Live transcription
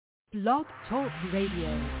Blog Talk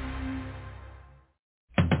Radio.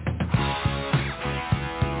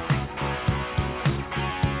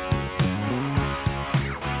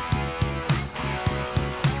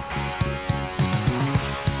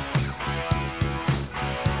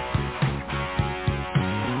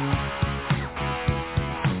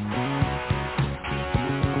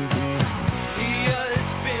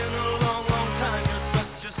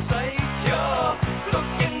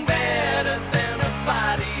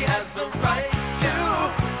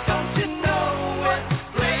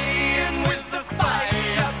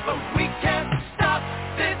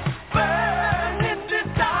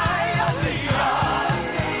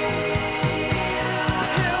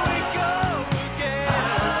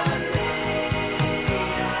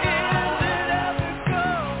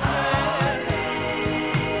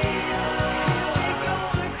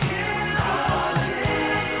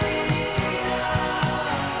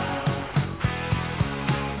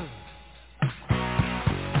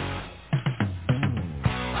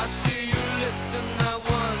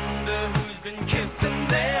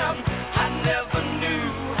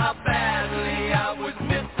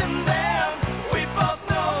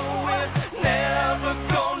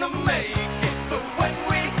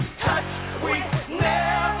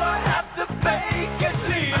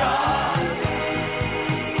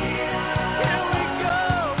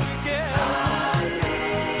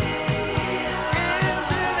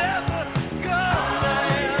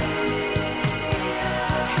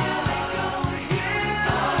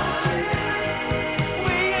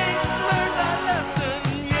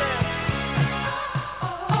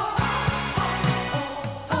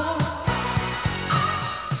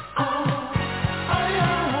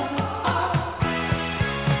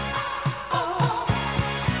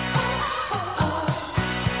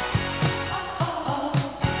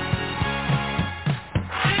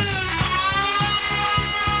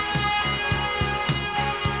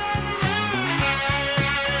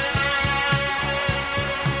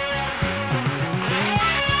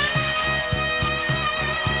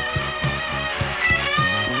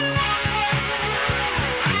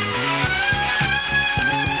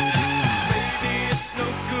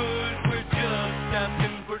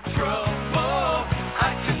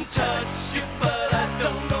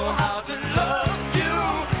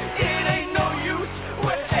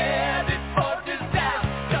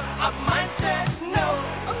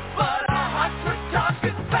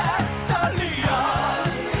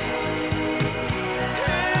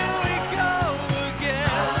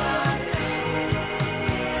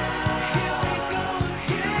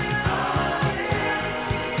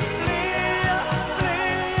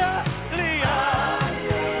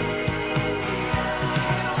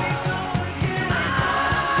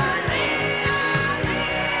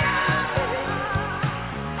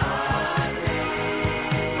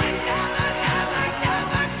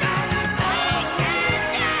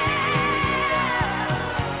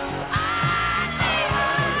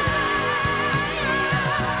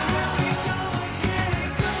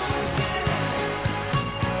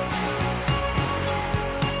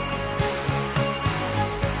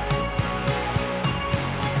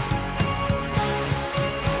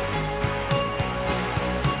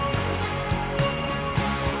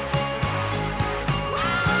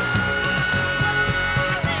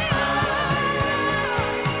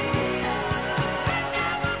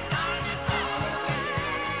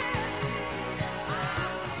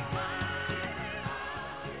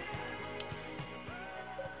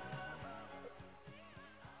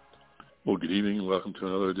 Well, good evening and welcome to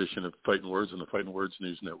another edition of Fightnwords on the Fightnwords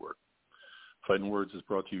News Network. Fightnwords is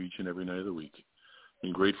brought to you each and every night of the week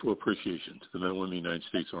in grateful appreciation to the men and women of the United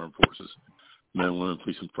States Armed Forces, men and women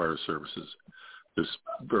police and fire services, those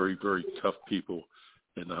very, very tough people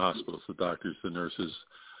in the hospitals, the doctors, the nurses,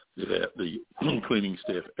 the cleaning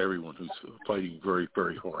staff, everyone who's fighting very,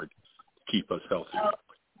 very hard to keep us healthy,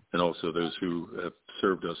 and also those who have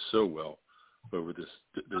served us so well over this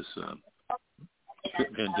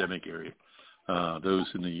pandemic area, those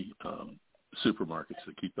in the supermarkets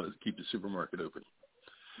that keep the supermarket open.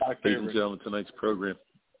 Ladies and gentlemen, tonight's program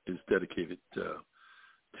is dedicated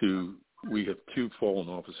to, we have 2 fallen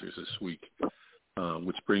officers this week,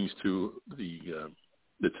 which brings to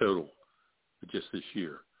the total just this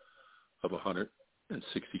year of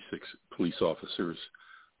 166 police officers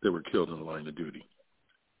that were killed in the line of duty.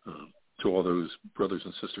 To all those brothers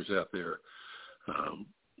and sisters out there,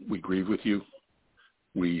 we grieve with you.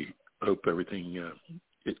 We hope everything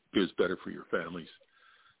it goes better for your families,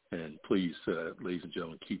 and please, ladies and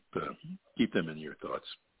gentlemen, keep them in your thoughts.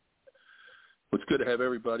 Well, it's good to have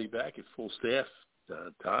everybody back at full staff.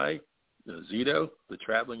 Ty, Zito, the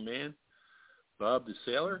traveling man, Bob the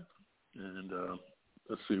sailor, And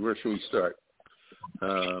let's see, where should we start?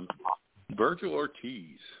 Virgil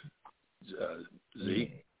Ortiz,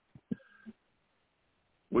 Z.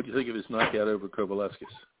 What do you think of his knockout over Kovalevskis?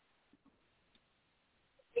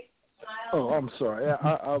 Oh, I'm sorry.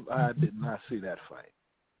 I did not see that fight.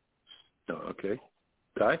 Oh, okay.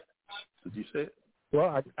 Guy, did you say it?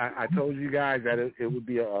 Well, I told you guys that it would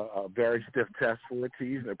be a very stiff test for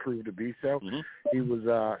Ortiz, and it proved to be so. Mm-hmm. He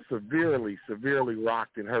was severely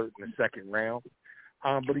rocked and hurt in the second round,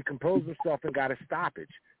 but he composed himself and got a stoppage.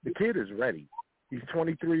 The kid is ready. He's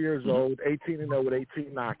 23 years old, 18-0 with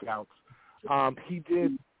 18 knockouts. He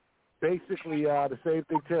did basically the same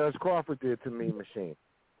thing Terrence Crawford did to Mean Machine.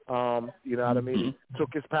 You know what I mean? He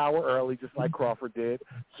took his power early, just like Crawford did,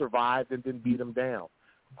 survived, and then beat him down.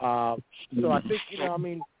 So I think,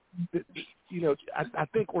 I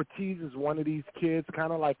think Ortiz is one of these kids,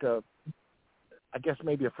 kind of like I guess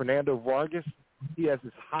maybe a Fernando Vargas. He has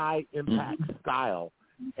this high impact style,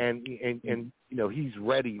 and he's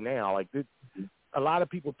ready now. Like a lot of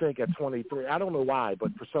people think at 23, I don't know why,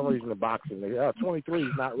 but for some reason in boxing, 23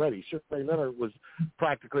 is not ready. Shifley Leonard was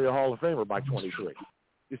practically a Hall of Famer by 23.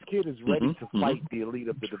 This kid is ready to fight the elite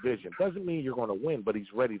of the division. Doesn't mean you're going to win, but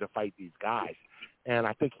he's ready to fight these guys. And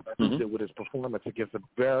I think he proved it with his performance against a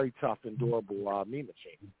very tough and durable Mean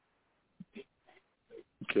Machine.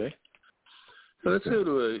 Okay. So let's go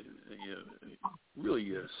to a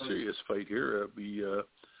really serious fight here.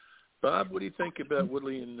 Bob, what do you think about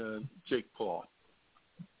Woodley and Jake Paul?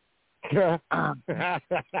 Oh,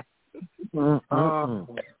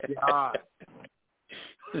 God.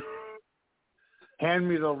 Hand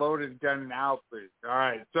me the loaded gun now, please. All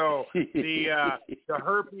right. So the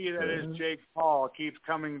herpy that is Jake Paul keeps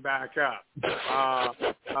coming back up.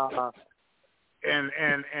 And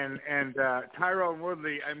Tyrone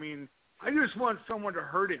Woodley, I mean, I just want someone to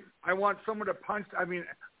hurt him. I want someone to punch. I mean,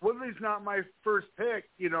 Woodley's not my first pick,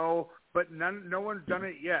 but no one's done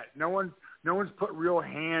it yet. No one's put real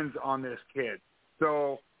hands on this kid.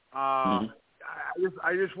 So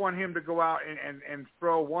I just want him to go out and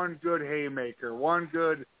throw one good haymaker, one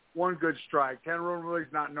good strike. Tyrone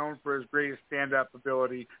Woodley's not known for his greatest stand-up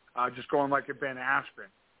ability, just going like a Ben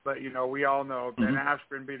Askren. But, we all know Ben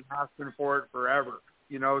Askren been asking for it forever,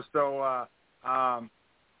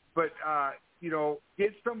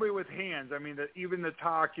 get somebody with hands. I mean, even the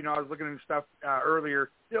talk, I was looking at stuff earlier,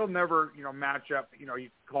 they'll never, match up. He's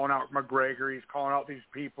calling out McGregor. He's calling out these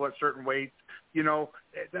people at certain weights.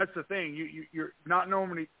 That's the thing. You're not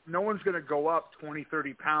normally, no one's going to go up 20,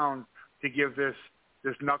 30 pounds to give this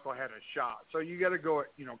knucklehead a shot. So you got to go at,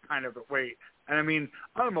 kind of at weight. And I mean,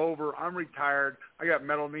 I'm retired. I got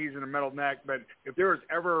metal knees and a metal neck. But if there was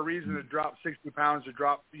ever a reason to drop 60 pounds to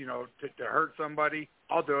hurt somebody,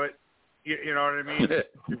 I'll do it. You know what I mean?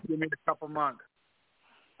 Just give me a couple months.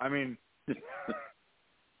 I mean,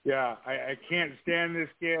 yeah, I can't stand this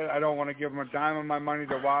kid. I don't want to give him a dime of my money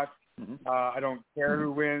to watch. I don't care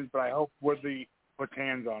who wins, but I hope Woodley puts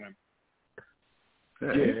hands on him.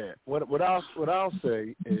 Yeah. What I'll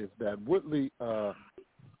say is that Woodley, the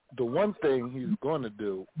one thing he's going to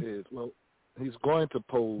do is, he's going to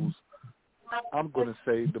pose, I'm going to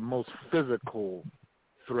say, the most physical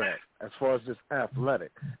threat as far as just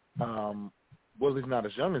athletic. Woodley's not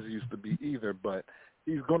as young as he used to be either, but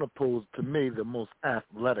he's going to pose, to me, the most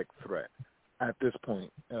athletic threat at this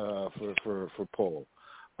point for Paul.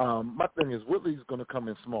 My thing is, Woodley's going to come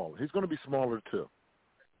in smaller. He's going to be smaller too.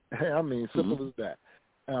 I mean, simple as that.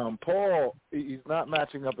 Paul, he's not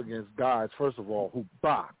matching up against guys, first of all, who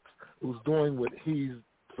box, who's doing what he's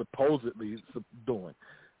supposedly doing.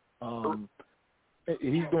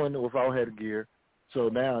 He's doing it without headgear, so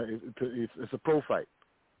now it's a pro fight.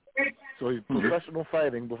 So he's professional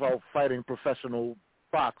fighting without fighting professional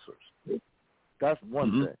boxers. That's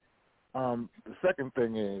one thing. The second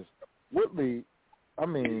thing is, Woodley, I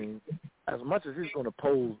mean, as much as he's going to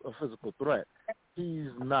pose a physical threat,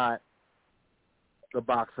 he's not the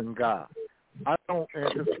boxing guy. I don't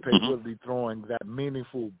anticipate Woodley throwing that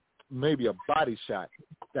meaningful, maybe a body shot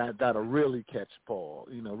that'll really catch Paul.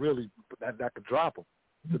 Really that could drop him.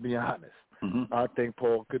 To be honest, I think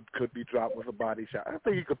Paul could be dropped with a body shot. I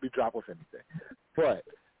think he could be dropped with anything. But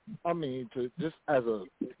I mean,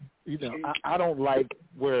 I don't like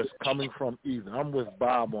where it's coming from either. I'm with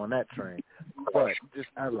Bob on that train. But just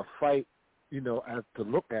as a fight, as to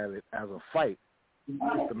look at it as a fight,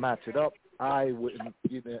 just to match it up, I wouldn't.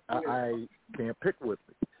 I can't pick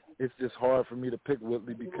Woodley. It's just hard for me to pick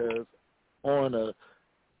Woodley because on a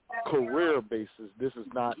career basis, this is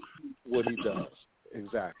not what he does.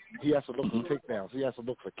 Exactly. He has to look for takedowns. He has to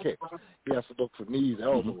look for kicks. He has to look for knees,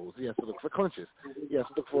 elbows. He has to look for clinches. He has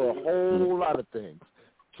to look for a whole lot of things.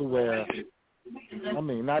 to where, I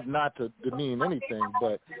mean, not to demean anything,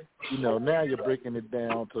 but, you know, now you're breaking it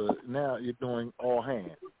down to now you're doing all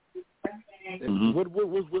hands. What's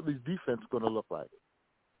Woodley's defense going to look like?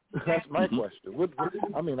 That's my question.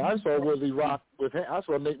 I mean, I saw Woodley rock with hands. I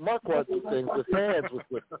saw Nate Marquardt do things with hands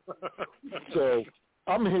with. So,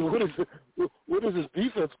 I mean, what is his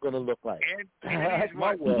defense going to look like? And he's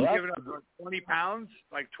giving up 20 pounds,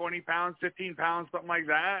 like 20 pounds, 15 pounds, something like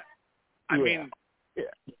that. I mean,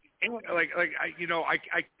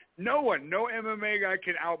 no MMA guy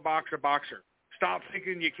can outbox a boxer. Stop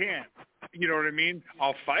thinking you can. You know what I mean?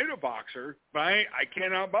 I'll fight a boxer, but I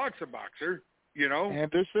can't outbox a boxer. You know?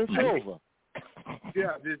 Anderson Silva.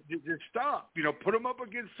 Yeah, just stop. You know, put him up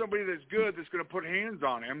against somebody that's good, that's going to put hands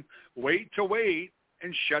on him. Wait,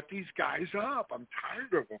 and shut these guys up. I'm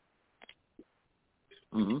tired of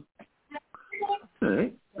them. All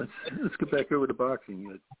right, let's get back over to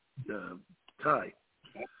boxing. Ty.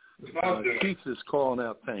 Keith is calling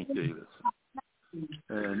out Tank Davis.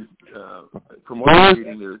 And from what I'm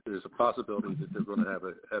reading, there's a possibility that they're going to have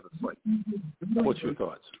a fight. What's your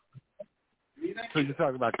thoughts? So you're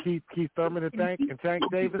talking about Keith Thurman and Tank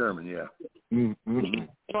Davis? Keith Thurman, yeah.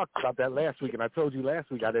 Talked about that last week, and I told you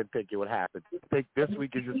last week I didn't think it would happen. I think this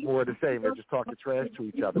week is just more of the same. They're just talking trash to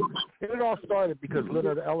each other. And it all started because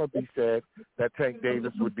Leonard Ellaby said that Tank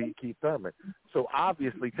Davis would beat Keith Thurman. So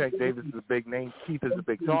obviously Tank Davis is a big name. Keith is a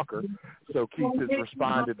big talker. So Keith has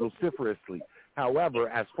responded vociferously. However,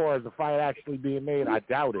 as far as the fight actually being made, I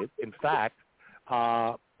doubt it. In fact,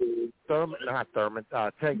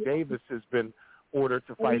 Tank Davis has been ordered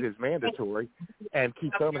to fight his mandatory, and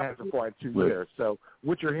Keith Thurman hasn't fought in 2 years. So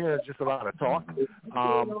what you're hearing is just a lot of talk.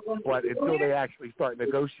 But until they actually start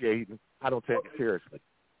negotiating, I don't take it seriously,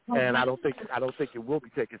 and I don't think it will be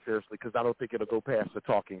taken seriously because I don't think it'll go past the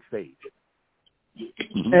talking stage.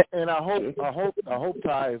 And I hope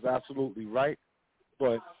Ty is absolutely right,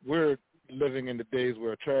 but we're living in the days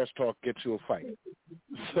where trash talk gets you a fight.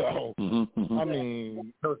 So, I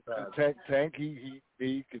mean, Tank, he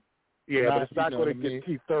could. Yeah, but it's not going to get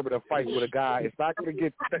Keith Thurman a fight with a guy. It's not going to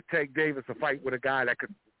get Tank Davis a fight with a guy that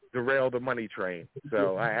could derail the money train.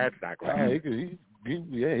 So that's not going to happen.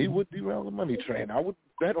 He would derail the money train. I would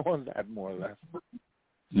bet on that more or less.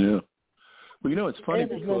 Yeah. Well, you know, it's funny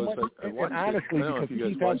because I watched honestly, because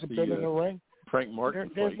Keith hasn't been in the ring. Frank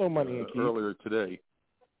Martin there's fight no money in Keith. Earlier today.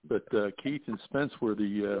 But Keith and Spence were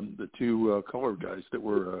the two color guys that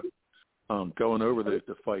were going over the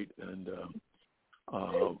fight, and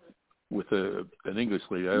with an English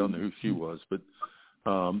lady. I don't know who she was, but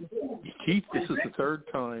Keith. This is the third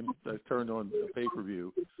time I've turned on a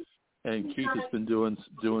pay-per-view, and Keith has been doing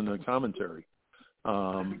a commentary.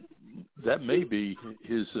 That may be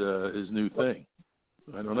his new thing.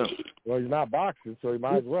 I don't know. Well, he's not boxing, so he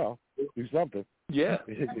might as well do something. Yeah,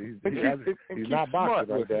 he's not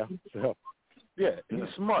boxing right now. So. Yeah,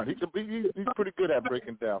 he's smart. He's pretty good at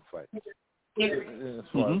breaking down fights.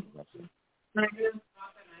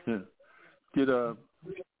 Did either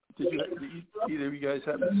of you guys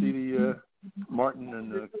happen to see the Martin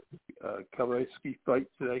and Kowalski fight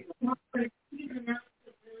today?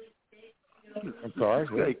 I'm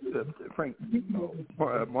sorry. Frank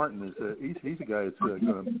Martin is he's a guy that's going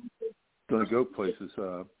to go places.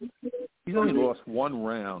 He's only lost one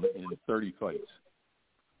round in 30 fights.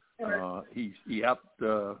 He out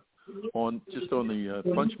on the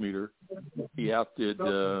punch meter. He outdid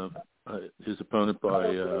his opponent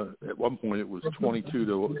by at one point it was 22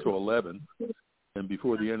 to 11, and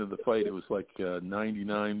before the end of the fight it was like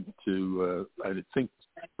 99 to I think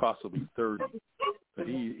possibly 30. But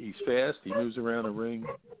he's fast. He moves around the ring,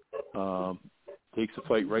 takes the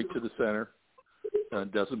fight right to the center,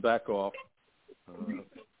 doesn't back off,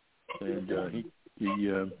 and he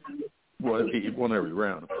won every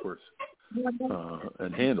round, of course,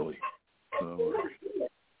 and handily. So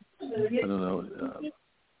I don't know.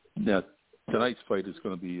 Now tonight's fight is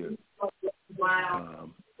going to be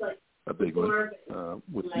a big one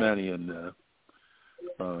with Manny and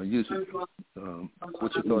Usyk.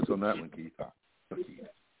 What's your thoughts on that one, Keith?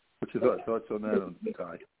 What's your thoughts on that, on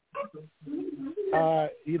Ty?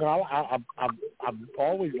 I've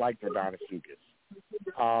always liked Adonis.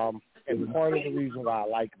 And part of the reason why I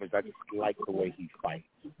like him is I just like the way he fights.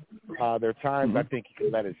 There are times I think he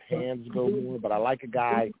can let his hands go more, but I like a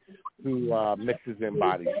guy who mixes in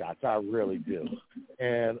body shots. I really do.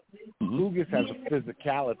 And Ugas has a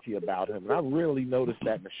physicality about him, and I really noticed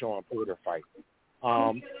that in the Sean Porter fight.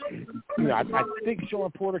 I think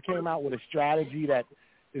Sean Porter came out with a strategy that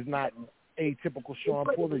is not atypical Sean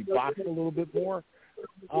Porter. He boxed a little bit more.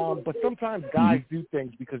 But sometimes guys do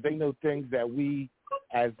things because they know things that we,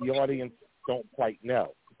 as the audience, don't quite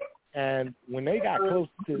know. And when they got close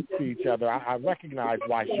to each other, I recognized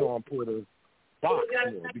why Sean Porter boxed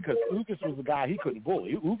more, because Ugas was a guy he couldn't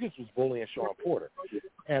bully. Ugas was bullying Sean Porter.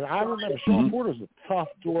 And I remember Sean Porter's a tough,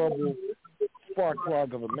 durable, spark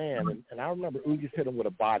plug of a man. And I remember Ugas hit him with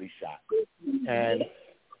a body shot. And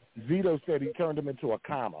Zito said he turned him into a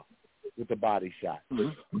comma with the body shot.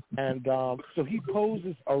 And so he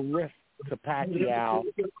poses a risk to Pacquiao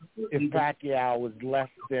if Pacquiao was less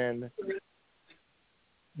than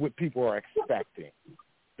what people are expecting.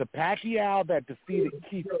 The Pacquiao that defeated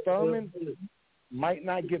Keith Thurman might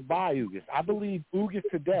not get by Ugas. I believe Ugas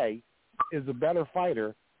today is a better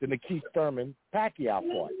fighter than the Keith Thurman-Pacquiao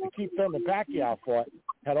fought. The Keith Thurman-Pacquiao fought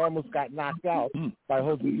had almost got knocked out by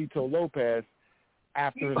Jose Zito Lopez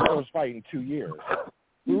after his first fight in 2 years.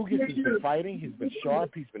 Ugas has been fighting. He's been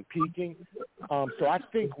sharp. He's been peaking. So I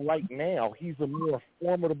think right now he's a more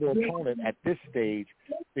formidable opponent at this stage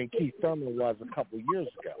than Keith Thurman was a couple of years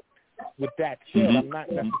ago. With that said, I'm not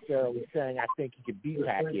necessarily saying I think he could beat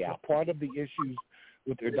Pacquiao. Part of the issues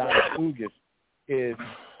with Adonis Ugas is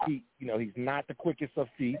he's not the quickest of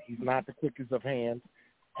feet. He's not the quickest of hands.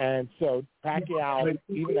 And so Pacquiao,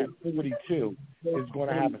 even at 42, is going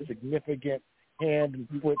to have a significant hand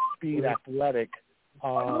and foot speed athletic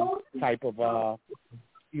type of,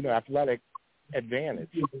 athletic advantage.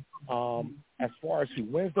 As far as who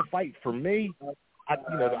wins the fight, for me,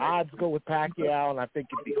 the odds go with Pacquiao, and I think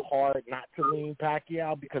it'd be hard not to lean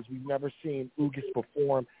Pacquiao because we've never seen Ugas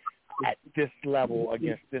perform at this level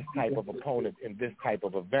against this type of opponent in this type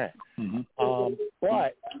of event.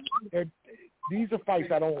 But these are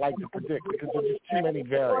fights I don't like to predict because there's just too many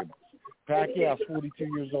variables. Pacquiao's 42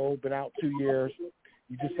 years old, been out 2 years.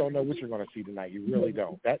 You just don't know what you're going to see tonight. You really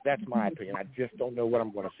don't. That's my opinion. I just don't know what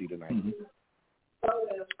I'm going to see tonight.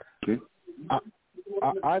 Okay.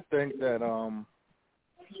 I think that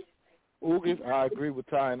Ugas, I agree with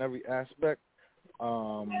Ty in every aspect.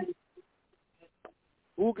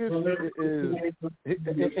 Ugas is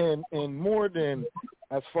in more than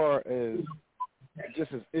as far as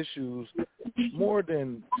just his issues, more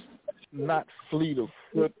than not fleet of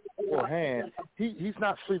foot or hand. He's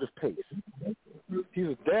not fleet of pace. He's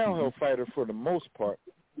a downhill fighter for the most part,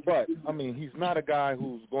 but I mean he's not a guy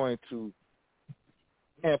who's going to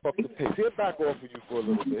amp up the pace. He'll back off of you for a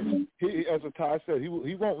little bit. He, as Ty said, he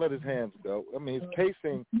won't let his hands go. I mean, his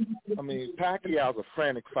pacing. I mean, Pacquiao's a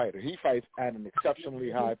frantic fighter. He fights at an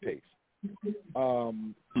exceptionally high pace. What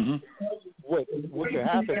can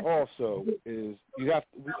happen also is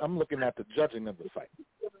I'm looking at the judging of the fight.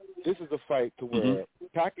 This is a fight to where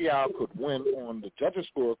Pacquiao could win on the judges'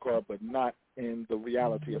 scorecard, but not in the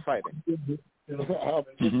reality of fighting. Just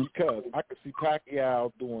because I could see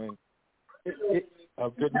Pacquiao doing a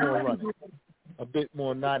bit more running, a bit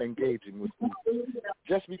more not engaging with Ugas.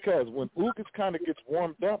 Just because when Ugas kind of gets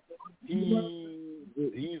warmed up,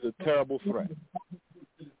 he's a terrible threat.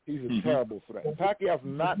 He's a terrible threat. Pacquiao's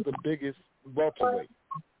not the biggest welterweight.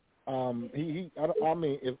 I mean,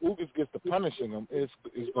 if Ugas gets to punishing him, it's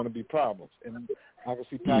going to be problems. And I can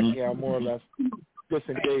see Pacquiao more or less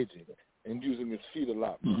disengaging and using his feet a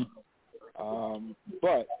lot more.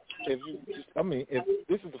 But if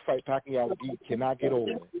this is the fight Pacquiao cannot get old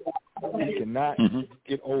in. He cannot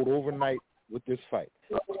get old overnight with this fight.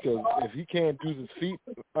 Because if he can't use his feet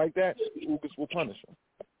like that, Ugas will punish him.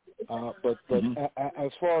 But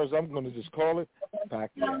as far as I'm going to just call it,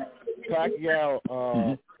 Pacquiao.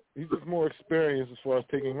 Pacquiao, he's just more experienced as far as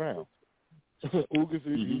taking rounds. Ugas,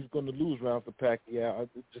 he's going to lose rounds to Pacquiao. I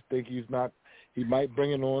just think he might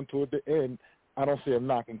bring it on toward the end. I don't see him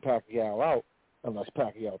knocking Pacquiao out unless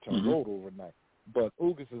Pacquiao turns old overnight. But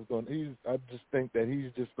Ugas is I just think that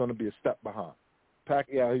he's just going to be a step behind.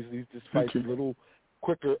 Pacquiao, he just fights a little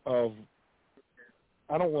quicker of,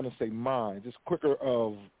 I don't want to say mind, just quicker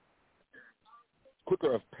of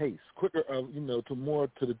pace, quicker of, to more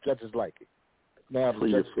to the judges' liking. Now the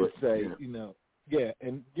judges would say,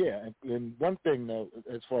 and one thing though,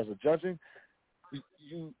 as far as the judging,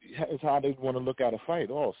 it's how they want to look at a fight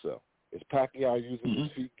also. Is Pacquiao using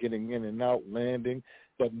his feet, getting in and out, landing,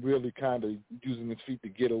 but really kind of using his feet to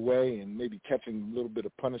get away and maybe catching a little bit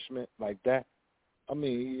of punishment like that? I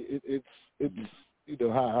mean, it's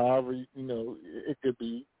however, it could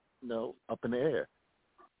be, up in the air.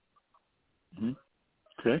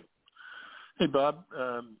 Okay. Hey, Bob,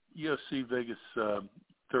 UFC Vegas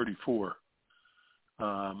 34.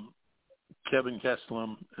 Kevin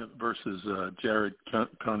Gastelum versus Jared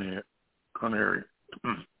Cannonier.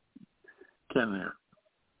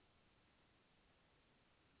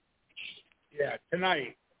 Yeah,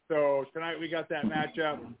 tonight. So tonight we got that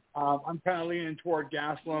matchup. I'm kind of leaning toward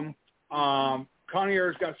Gastelum.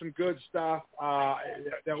 Conier's got some good stuff.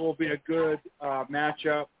 That will be a good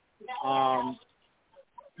matchup.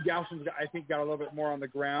 Galson's, I think, got a little bit more on the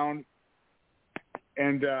ground.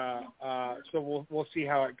 And so we'll see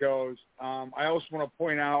how it goes. I also want to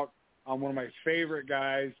point out one of my favorite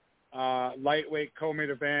guys, lightweight co-main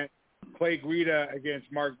event, Clay Guida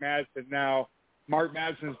against Mark Madsen. Now, Mark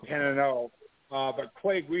Madsen's 10-0, but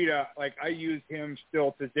Clay Guida, like, I use him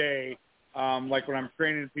still today, like when I'm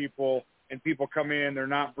training people and people come in, they're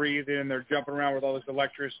not breathing, they're jumping around with all this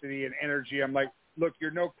electricity and energy. I'm like, look, you're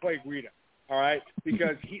no Clay Guida, all right?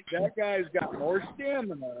 Because that guy's got more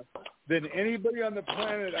stamina than anybody on the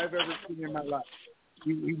planet I've ever seen in my life.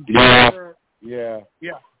 Yeah.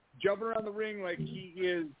 Jumping around the ring like he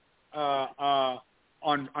is on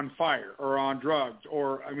fire or on drugs,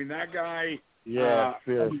 or I mean that guy. Yeah,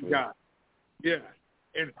 seriously. Yeah,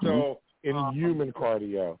 and so inhuman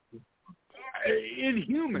cardio.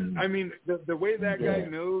 Inhuman. I mean the way that guy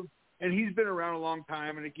moves, and he's been around a long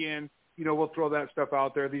time. And again, we'll throw that stuff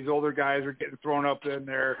out there. These older guys are getting thrown up in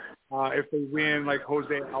there. If they win, like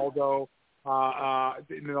Jose Aldo,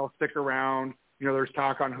 they'll stick around. There's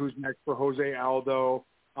talk on who's next for Jose Aldo.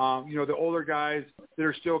 The older guys that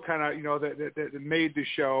are still kind of, that made the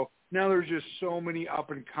show. Now there's just so many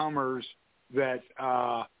up-and-comers that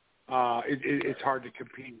it's hard to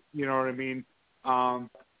compete. You know what I mean?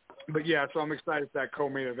 But, yeah, so I'm excited for that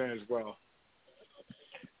co-main event as well.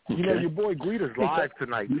 Your boy Guida's live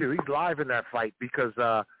tonight, too. He's live in that fight because,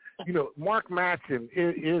 Mark Madsen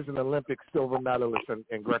is an Olympic silver medalist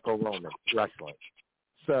in Greco-Roman wrestling.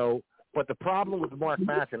 So, but the problem with Mark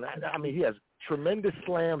Madsen, I mean, he has tremendous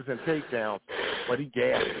slams and takedowns, but he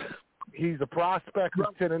gasses. He's a prospect who's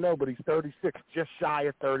 10-0, but he's 36, just shy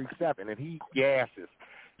of 37, and he gasses.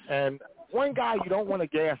 And one guy you don't want to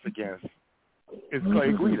gas against is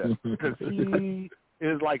Clay Guida because he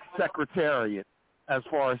is like Secretariat as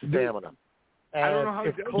far as stamina. And I don't know how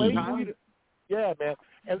if Clay Guida, yeah, man.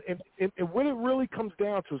 And what it really comes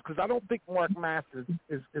down to is because I don't think Mark Madsen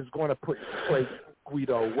is going to put Clay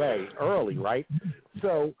Guida away early, right?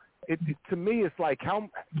 So to me, it's like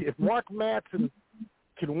if Mark Madsen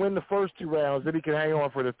can win the first 2 rounds, then he can hang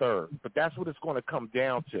on for the third. But that's what it's going to come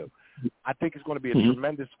down to. I think it's going to be a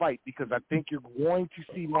tremendous fight because I think you're going to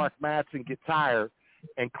see Mark Madsen get tired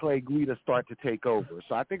and Clay Guida start to take over.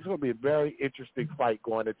 So I think it's going to be a very interesting fight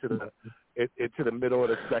going into the middle of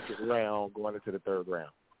the second round, going into the third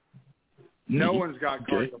round. No one's got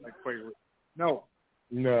cardio like Clay Guida.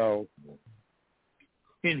 No.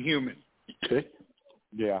 Inhuman. Okay.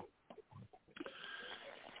 Yeah.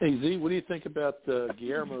 Hey, Z, what do you think about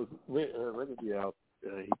Guillermo Reveaks?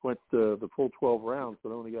 He went the full 12 rounds,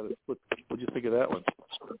 but only got a split. What do you think of that one?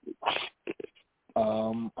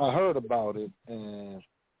 I heard about it, and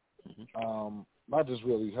I just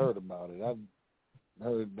really heard about it. I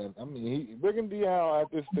heard that. I mean, Reveaks at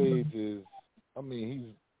this stage is. I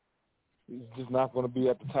mean, he's just not going to be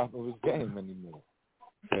at the top of his game anymore.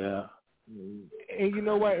 Yeah. And you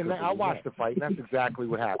know what? And I watched the fight, and that's exactly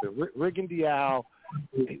what happened. Reveaks,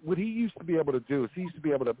 what he used to be able to do is he used to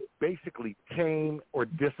be able to basically tame or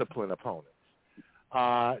discipline opponents.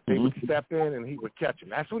 They would step in, and he would catch them.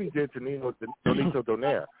 That's what he did to Nito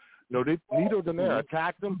Donaire. Nito Donaire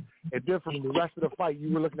attacked him, and then from the rest of the fight,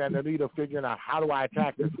 you were looking at Nito figuring out, how do I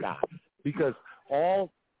attack this guy? Because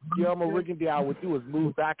all Guillermo Reveaks would do is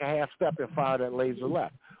move back a half step and fire that laser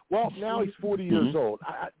left. Well, now he's 40 years old.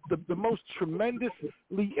 The most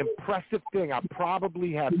tremendously impressive thing I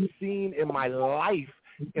probably have seen in my life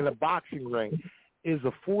in a boxing ring is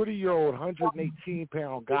a 40-year-old,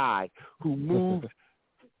 118-pound guy who moved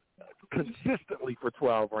consistently for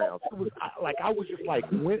 12 rounds. It was I was just like,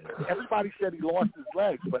 everybody said he lost his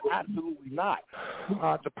legs, but absolutely not.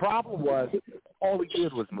 The problem was all he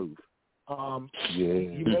did was move.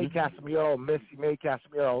 He made Casemiro miss. He made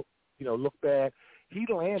Casemiro, look bad. He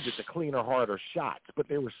landed the cleaner, harder shots, but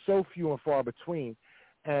they were so few and far between.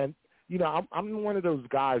 And, I'm one of those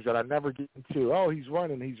guys that I never get into, he's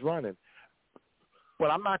running.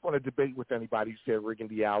 But I'm not going to debate with anybody who said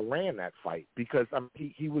Reveaks ran that fight because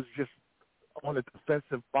he was just on a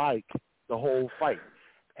defensive bike the whole fight.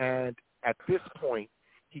 And at this point,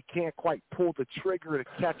 he can't quite pull the trigger to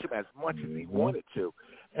catch him as much as he wanted to.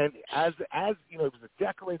 And as he was a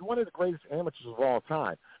decorated, one of the greatest amateurs of all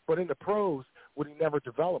time. But in the pros, what he never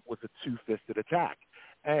developed was a two-fisted attack.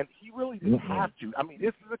 And he really didn't have to. I mean,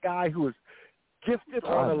 this is a guy who is gifted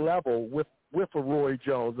on a level with a Roy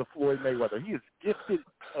Jones, a Floyd Mayweather. He is gifted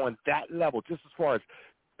on that level just as far as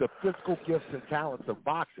the physical gifts and talents of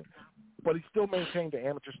boxing. But he still maintained the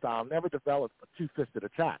amateur style, never developed a two-fisted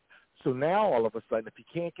attack. So now all of a sudden, if he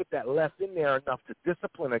can't get that left in there enough to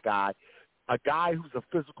discipline a guy, a guy who's a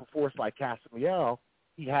physical force like Casamiel,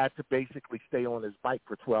 he had to basically stay on his bike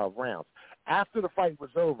for 12 rounds. After the fight was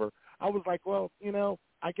over, I was like, well,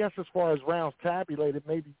 I guess as far as rounds tabulated,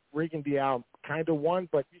 maybe Regan Dial kind of won,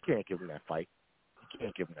 but you can't give him that fight.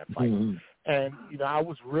 Mm-hmm. And, I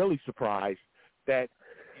was really surprised that,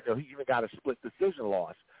 he even got a split decision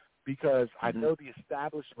loss because I know the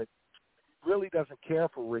establishment really doesn't care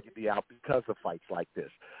for Regan Dial because of fights like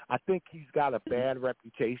this. I think he's got a bad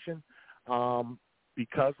reputation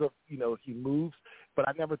because of, he moves, but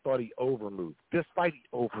I never thought he overmoved. This fight, he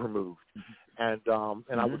overmoved. And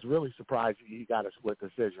I was really surprised he got a split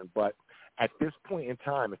decision. But at this point in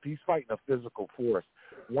time, if he's fighting a physical force,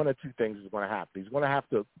 one of two things is going to happen. He's going to have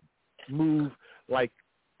to move like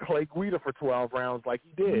Clay Guida for 12 rounds like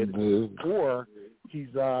he did, or he's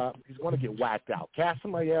going to get whacked out.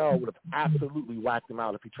 Casamael would have absolutely whacked him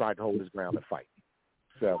out if he tried to hold his ground and fight.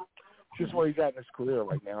 So it's just where he's at in his career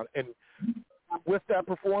right now. And with that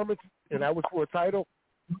performance, and that was for a title,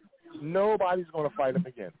 nobody's going to fight him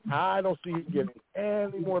again. I don't see him getting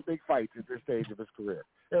any more big fights at this stage of his career.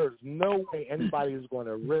 There is no way anybody is going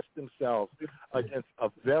to risk themselves against a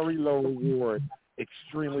very low reward,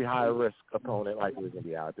 extremely high risk opponent like we're going to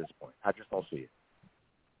be out at this point. I just don't see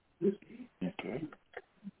it. Okay.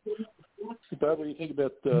 So, Bob, what do you think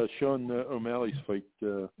about Sean O'Malley's fight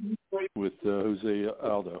with Jose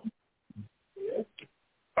Aldo?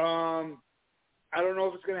 I don't know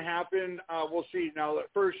if it's going to happen. We'll see. Now,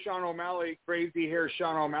 first, Sean O'Malley, crazy hair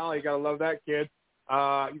Sean O'Malley. You got to love that kid.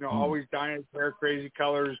 Always dyeing his hair, crazy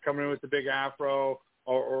colors, coming in with the big afro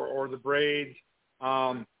or the braids.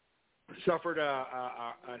 Suffered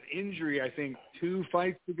an injury, I think, 2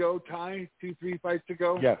 fights ago, Ty, 3 fights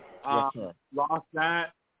ago. Yes, sir. Lost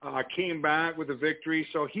that. Came back with a victory.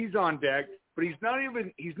 So he's on deck, but he's not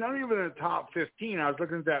even in the top 15. I was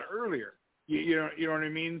looking at that earlier. You know what I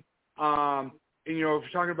mean? And, if you're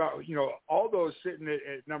talking about, Aldo's sitting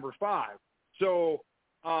at number 5. So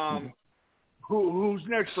who's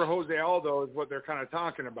next for Jose Aldo is what they're kind of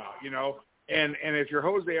talking about, And if you're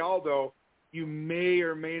Jose Aldo, you may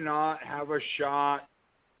or may not have a shot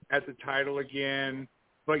at the title again,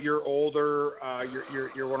 but you're older.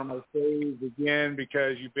 You're one of my faves again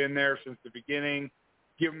because you've been there since the beginning.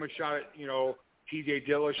 Give him a shot at, TJ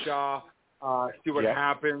Dillashaw, see what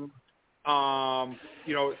happens.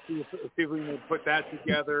 See if we can put that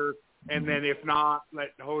together, and then if not, let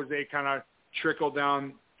Jose kind of trickle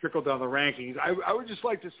down the rankings. I would just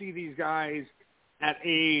like to see these guys at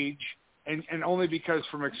age, and only because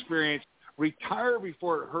from experience, retire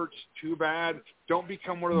before it hurts too bad. Don't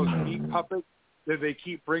become one of those meat puppets that they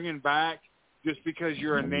keep bringing back just because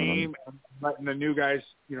you're a name and letting the new guys,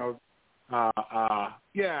 man.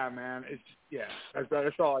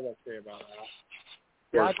 That's all I got to say about that.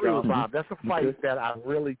 Yeah, I agree with Bob. That's a fight that I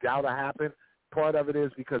really doubt will happen. Part of it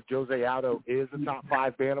is because Jose Aldo is a top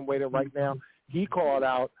 5 bantamweighter right now. He called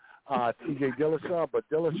out TJ Dillashaw, but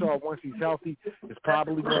Dillashaw, once he's healthy, is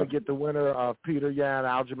probably going to get the winner of Peter Yan,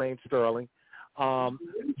 Aljamain Sterling.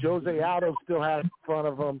 Jose Aldo still has in front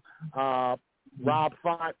of him Rob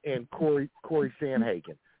Font and Corey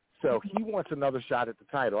Sandhagen. So he wants another shot at the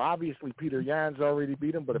title. Obviously, Peter Yan's already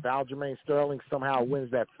beat him, but if Aljamain Sterling somehow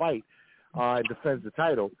wins that fight and defends the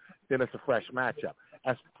title, then it's a fresh matchup.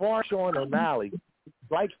 As far as Sean O'Malley,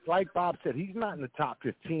 like Bob said, he's not in the top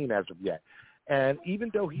 15 as of yet. And even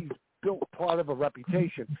though he's built part of a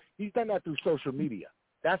reputation, he's done that through social media.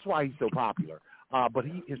 That's why he's so popular. But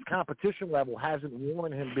his competition level hasn't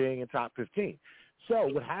warranted him being in top 15. So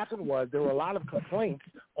what happened was there were a lot of complaints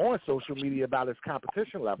on social media about his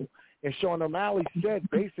competition level, and Sean O'Malley said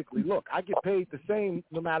basically, look, I get paid the same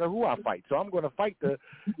no matter who I fight, so I'm going to fight the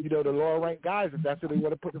lower-ranked guys if that's what they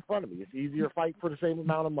want to put in front of me. It's easier to fight for the same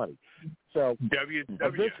amount of money. So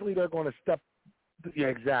eventually they're going to step – yeah,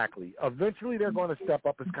 exactly. Eventually they're going to step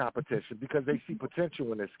up his competition because they see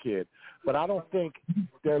potential in this kid, but I don't think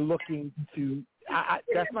they're looking to –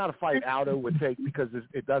 that's not a fight Aldo would take because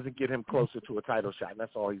it doesn't get him closer to a title shot, and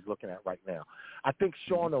that's all he's looking at right now. I think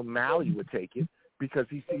Sean O'Malley would take it because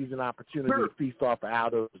he sees an opportunity to feast off of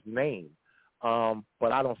Aldo's name,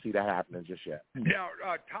 but I don't see that happening just yet. Now,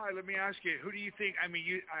 Ty, let me ask you, who do you think? I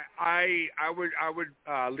mean, I would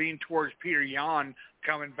lean towards Peter Yan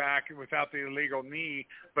coming back without the illegal knee,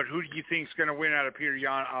 but who do you think is going to win out of Peter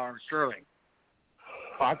Yan or Sterling?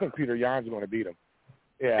 I think Peter Yan's going to beat him.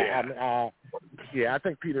 I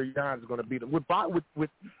think Peter Yan's going to beat him.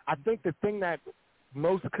 I think the thing that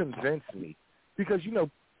most convinced me, because,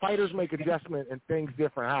 fighters make adjustment and things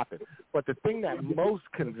different happen. But the thing that most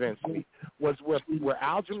convinced me was where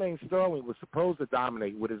Aljamain Sterling was supposed to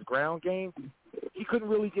dominate with his ground game, he couldn't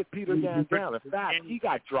really get Peter Yan down. In fact, he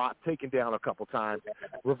got dropped, taken down a couple times,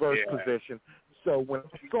 reverse position. So when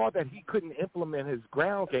I saw that he couldn't implement his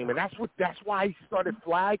ground game, and that's why he started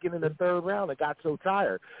flagging in the third round and got so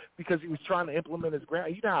tired, because he was trying to implement his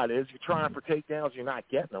ground. You know how it is. You're trying for takedowns, you're not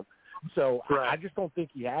getting them. So I just don't think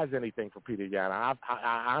he has anything for Peter Yan. I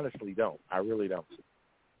honestly don't. I really don't.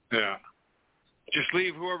 Yeah. Just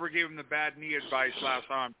leave whoever gave him the bad knee advice last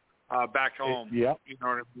time back home. Yep. You know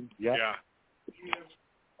what I mean? Yep. Yeah.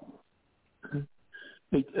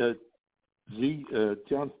 Hey,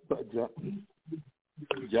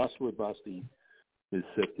 Joshua Basti is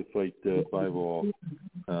set to fight Bivol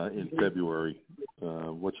in February.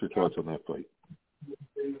 What's your thoughts on that fight?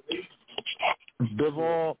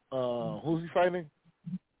 Bivol, who's he fighting?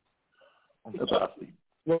 Basti.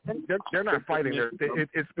 Well, they're not fighting.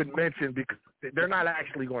 It's been mentioned because they're not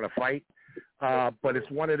actually going to fight, but it's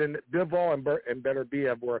one of the Bivol and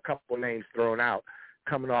Beterbiev were a couple of names thrown out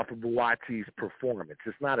coming off of Buatsi's performance.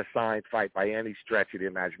 It's not a signed fight by any stretch of the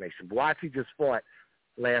imagination. Buatsi just fought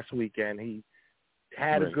last weekend. He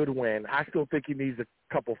had a good win. I still think he needs a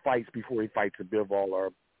couple fights before he fights a Bivol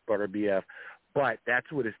or Beterbiev, but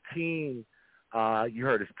that's what his team. You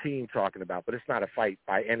heard his team talking about, but it's not a fight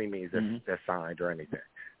by any means that's signed or anything.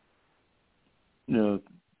 You know,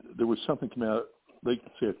 there was something come out late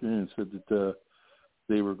this afternoon and said that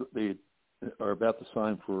they are about to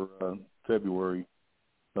sign for February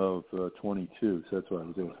of 22. So that's why I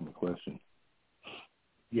was asking the question.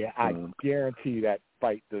 Yeah, I guarantee that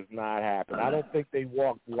fight does not happen. I don't think they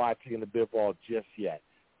walked Buatsi in the Bivol just yet.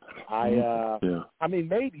 I mean,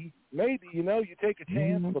 maybe, you know, you take a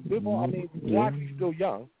chance, but Bivol, I mean, Buatsi's still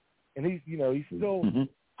young, and he's still,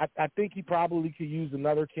 I think he probably could use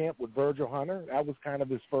another camp with Virgil Hunter. That was kind of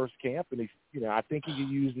his first camp, and I think he could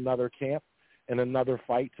use another camp and another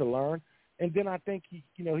fight to learn. And then I think he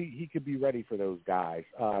could be ready for those guys.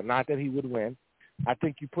 Not that he would win. I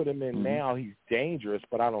think you put him in now, he's dangerous,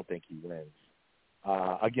 but I don't think he wins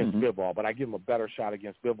against Bivol. But I give him a better shot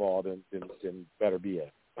against Bivol than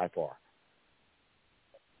Beterbiev by far.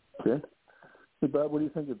 Okay. Hey, Bob, what do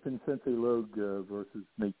you think of Vincente Logue versus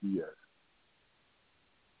Nate Diaz?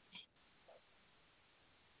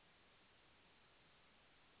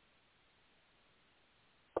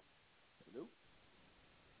 Hello?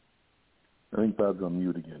 I think Bob's on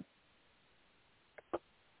mute again.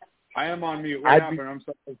 I am on mute. What happened? I'm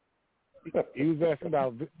sorry. He was asking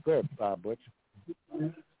about Butch.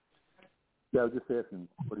 Yeah, I was just asking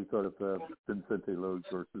what he thought of Vincente Logue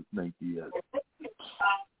versus Nate Diaz.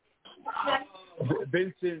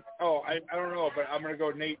 Vincent, I don't know, but I'm going to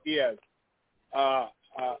go Nate Diaz. Yeah.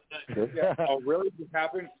 Oh, really? This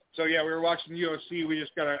happened? So, yeah, we were watching UFC. We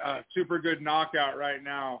just got a super good knockout right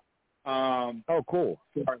now. Oh, cool.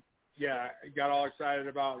 Yeah, got all excited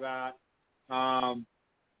about that.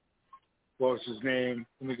 What was his name?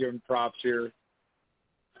 Let me give him props here.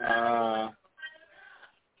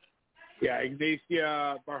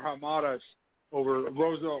 Ignacia Barhamadas over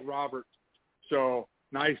Roosevelt Roberts. So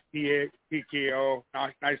nice PKO,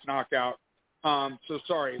 nice knockout. So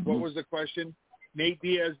sorry, what was the question? Nate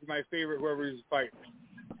Diaz is my favorite, whoever he's fighting.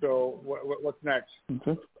 So what's next?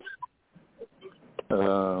 Okay.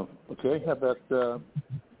 How about?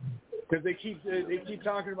 Because they keep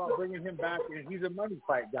talking about bringing him back, and he's a money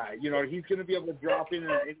fight guy. You know, he's going to be able to drop in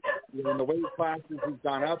the weight classes. He's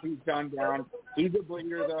gone up, he's gone down. He's a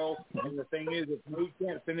bleeder, though. And the thing is, if he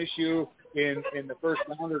can't finish you in the first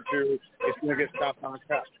round or two, it's going to get stopped on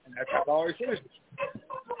cut. And that's how it always finishes.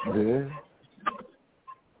 Yeah.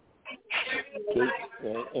 Okay.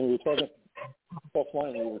 And we were talking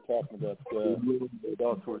offline. We were talking about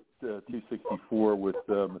Belatore 264 with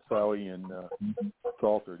Masawi and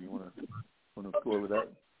Salter. Do you want to go over that?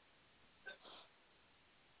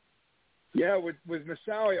 Yeah, with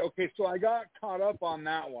Masawi. Okay, so I got caught up on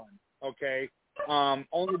that one. Okay,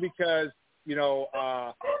 only because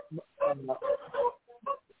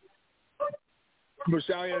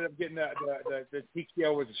Masawi ended up getting the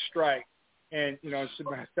TKO with a strike, and so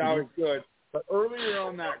Masawi's good. But earlier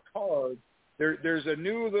on that card, there's a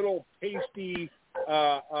new little pasty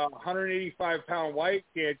 185-pound white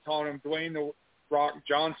kid calling him Dwayne the Rock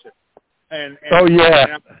Johnson. And oh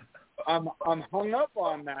yeah. And I'm hung up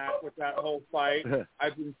on that with that whole fight.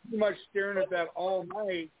 I've been too much staring at that all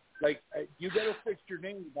night. Like, you got to fix your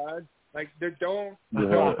name, bud. Like, don't do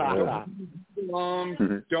that.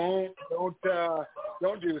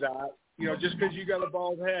 Just because you got a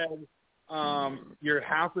bald head, you're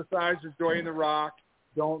half the size of Dwayne the Rock.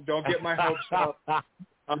 Don't get my hopes up.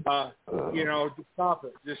 Just stop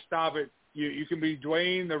it. Just stop it. You can be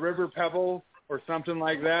Dwayne the River Pebble or something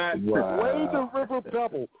like that. Wow. Dwayne the River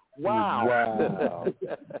Pebble. Wow.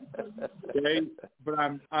 Okay, but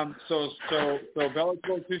so Belatore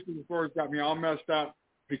 264 has got me all messed up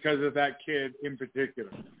because of that kid in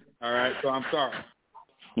particular. All right, so I'm sorry.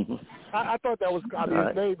 I thought that was, his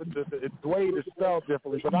name, Dwayne is spelled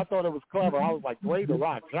differently, but I thought it was clever. I was like, Dwayne The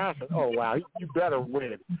Rock Johnson. Oh, wow, you better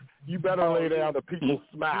win. You better lay down the people's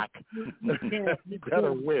smack. You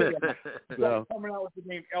better win. So. Coming out with the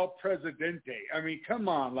name El Presidente. I mean, come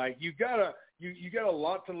on, like you got a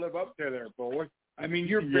lot to live up to there, boy. I mean,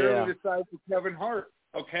 you're barely the size of Kevin Hart.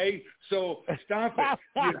 Okay, so stop it.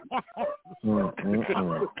 All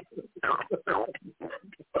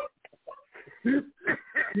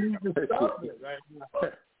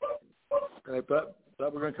right, but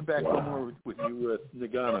we're going to come back one more with you,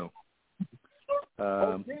 Nagano.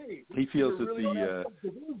 He feels that the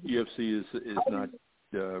UFC is not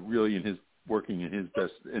really working in his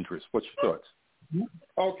best interest. What's your thoughts?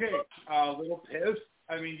 Okay, a little pissed.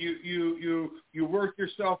 I mean, you work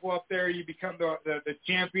yourself up there. You become the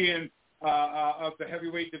champion of the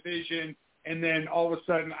heavyweight division, and then all of a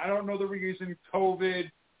sudden, I don't know the reason, COVID,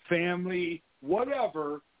 family,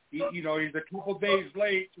 whatever. He's a couple days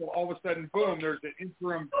late, so all of a sudden, boom, there's an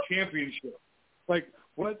interim championship. Like,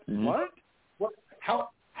 what? Mm-hmm. What? How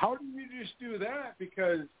do you just do that?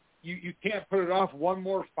 Because you can't put it off one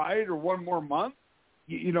more fight or one more month.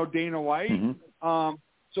 Dana White. Mm-hmm.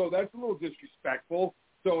 So that's a little disrespectful.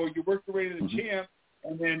 So you work your way to the champ,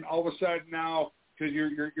 and then all of a sudden now, because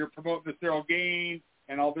you're promoting the Cyril Gain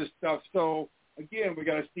and all this stuff. So again, we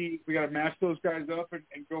got to match those guys up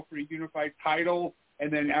and go for a unified title.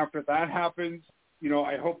 And then after that happens,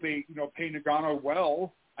 I hope they pay Nagano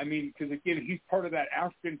well. I mean, because again, he's part of that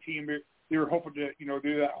African team. They were hoping to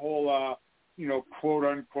do that whole quote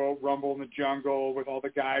unquote Rumble in the Jungle with all the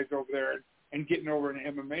guys over there and getting over an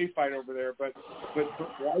MMA fight over there. But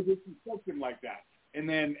why is it something like that? And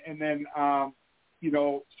then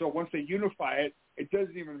so once they unify it, it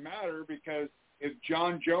doesn't even matter, because if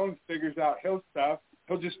John Jones figures out his stuff,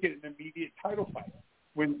 he'll just get an immediate title fight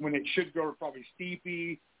when it should go to probably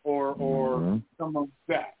Stipe or someone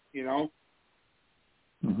like that,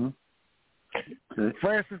 Mm-hmm. Okay.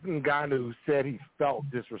 Francis Ngannou said he felt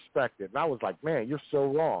disrespected, and I was like, man, you're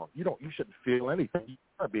so wrong. You shouldn't feel anything. You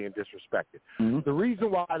are being disrespected. Mm-hmm. The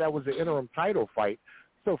reason why that was an interim title fight,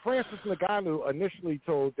 so Francis Ngannou initially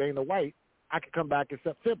told Dana White, I could come back in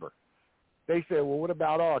September. They said, well, what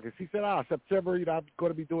about August? He said, September, I'm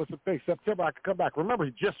going to be doing some things. September, I could come back. Remember,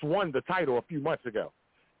 he just won the title a few months ago.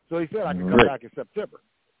 So he said, I could come back in September.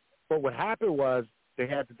 But what happened was they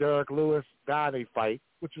had the Derek Lewis-Gane fight,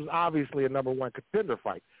 which was obviously a number one contender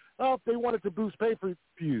fight. Well, they wanted to boost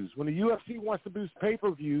pay-per-views. When the UFC wants to boost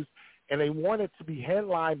pay-per-views and they want it to be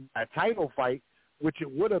headlined by a title fight, which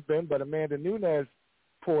it would have been, but Amanda Nunes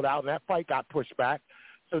pulled out, and that fight got pushed back.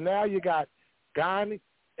 So now you got Gane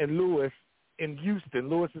and Lewis in Houston,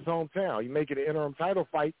 Lewis's hometown. You make it an interim title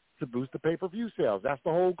fight to boost the pay-per-view sales. That's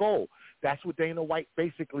the whole goal. That's what Dana White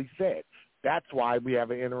basically said. That's why we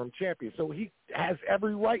have an interim champion. So he has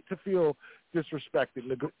every right to feel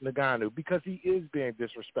disrespected, Ngannou, because he is being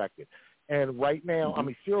disrespected. And right now,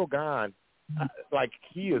 Cyril Gane,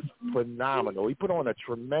 he is phenomenal. He put on a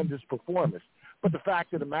tremendous performance. But the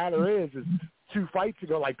fact of the matter is 2 fights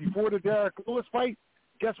ago, before the Derek Lewis fight,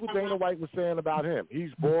 guess what Dana White was saying about him?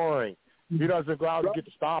 He's boring. He doesn't go out and get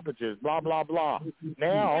stoppages, blah, blah, blah.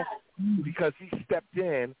 Now, because he stepped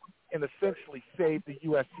in and essentially saved the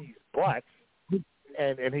UFC's butts,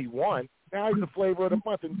 and he won, now he's the flavor of the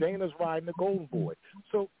month, and Dana's riding the golden boy.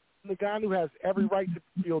 So Ngannou has every right to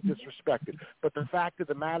feel disrespected. But the fact of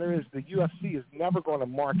the matter is the UFC is never going to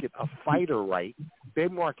market a fighter right. They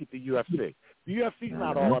market the UFC. The UFC is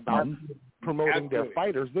not all about promoting their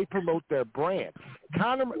fighters. They promote their brand.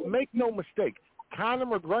 Make no mistake, Conor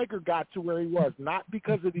McGregor got to where he was not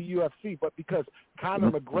because of the UFC, but because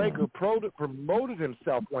Conor McGregor promoted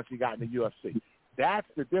himself once he got in the UFC. That's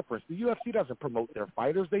the difference. The UFC doesn't promote their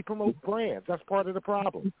fighters. They promote brands. That's part of the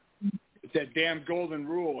problem. It's that damn golden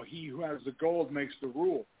rule. He who has the gold makes the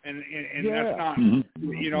rule. And yeah. That's not,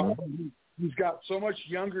 he's got so much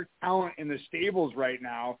younger talent in the stables right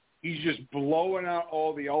now. He's just blowing out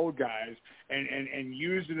all the old guys and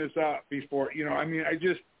using us up before, I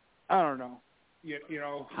don't know.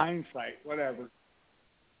 Hindsight, whatever.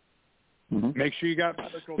 Mm-hmm. Make sure you got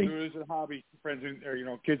medical. Do it as a hobby, friends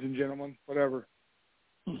or kids and gentlemen, whatever.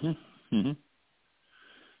 Mm-hmm. Mm-hmm.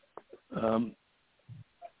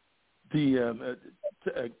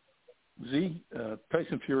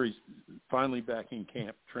 Tyson Fury's finally back in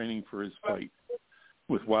camp training for his fight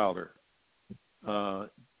with Wilder.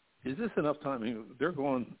 Is this enough time? I mean, they're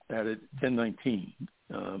going at it 10-19.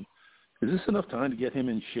 Is this enough time to get him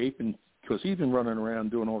in shape? And because he's been running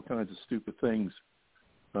around doing all kinds of stupid things,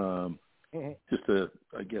 just to,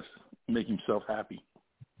 I guess, make himself happy.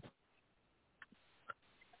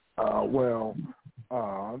 I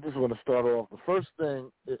just want to start off. The first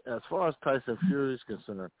thing, as far as Tyson Fury is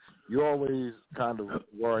concerned, you always kind of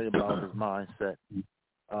worry about his mindset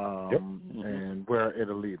and where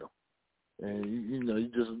it'll lead him. And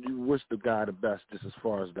you wish the guy the best just as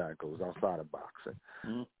far as that goes outside of boxing.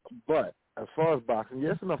 Mm-hmm. But as far as boxing,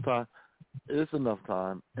 it's enough time. It's enough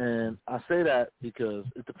time. And I say that because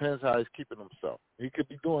it depends how he's keeping himself. He could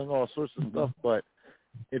be doing all sorts of stuff, but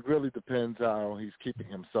it really depends how he's keeping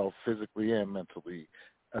himself physically and mentally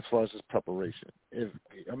as far as his preparation. If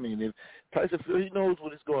Tyson Fury, he knows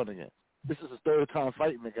what he's going against. This is his third time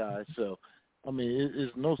fighting the guy, so,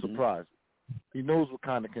 it's no surprise. He knows what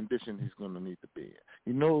kind of condition he's going to need to be in.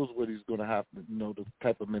 He knows what he's going to have to, the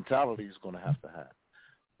type of mentality he's going to have.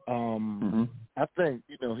 I think,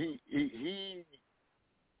 he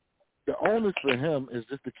the onus for him is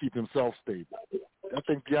just to keep himself stable. I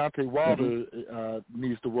think Deontay Wilder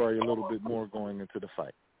needs to worry a little bit more going into the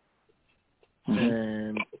fight.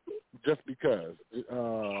 And just because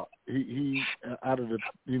he out of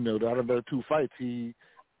the two fights, he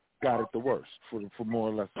got it the worst for more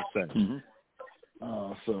or less the same.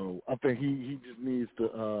 So I think he just needs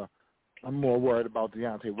to. I'm more worried about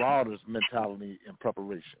Deontay Wilder's mentality and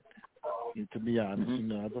preparation. And to be honest,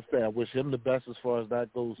 as I say, I wish him the best as far as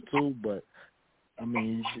that goes too. But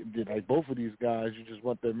like both of these guys, you just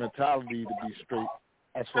want their mentality to be straight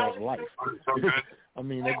as far as life.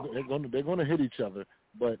 They're going to hit each other,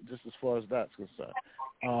 but just as far as that's concerned.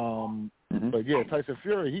 But yeah, Tyson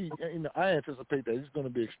Fury, I anticipate that he's going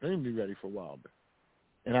to be extremely ready for Wilder.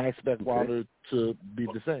 And I expect Wilder to be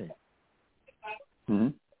the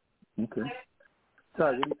same. Okay.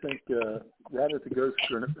 Todd, what do you think? Right at the Ghost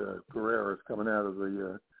Guerrero is coming out of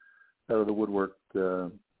the woodwork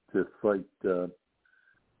to fight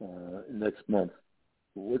next month.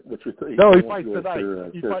 What's your thing? No, he fights tonight.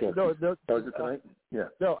 Is it tonight? Yeah.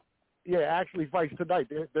 No, actually fights tonight.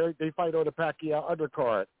 They fight on the Pacquiao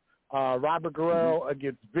undercard. Robert Guerrero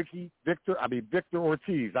against Victor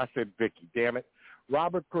Ortiz. I said Vicky, damn it.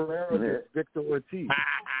 Robert Guerrero against Victor Ortiz.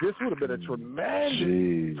 This would have been a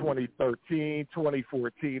tremendous 2013,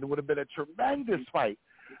 2014. It would have been a tremendous fight.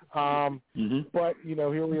 But,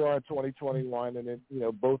 here we are in 2021, and then,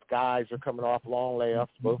 both guys are coming off long layoffs.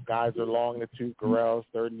 Both guys are long in the tooth. Guerrero's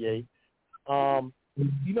 38.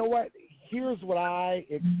 You know what? Here's what I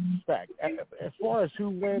expect. As far as who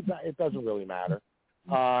wins, it doesn't really matter.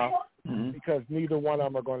 Because neither one of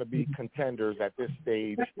them are going to be contenders at this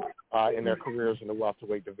stage in their careers in the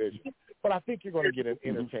welterweight division. But I think you're going to get an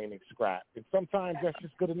entertaining scrap. And sometimes that's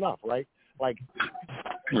just good enough, right? Right.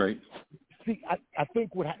 See, I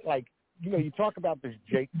think you talk about this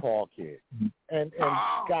Jake Paul kid, and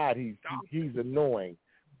God, he's annoying.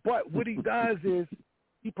 But what he does is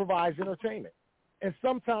he provides entertainment. And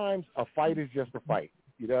sometimes a fight is just a fight,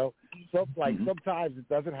 sometimes it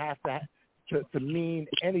doesn't have to mean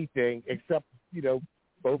anything except,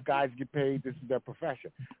 both guys get paid. This is their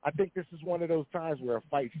profession. I think this is one of those times where a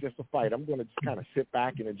fight's just a fight. I'm going to just kind of sit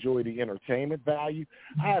back and enjoy the entertainment value.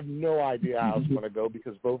 I have no idea how it's going to go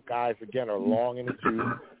because both guys, again, are long in the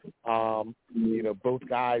tooth. Both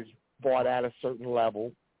guys fought at a certain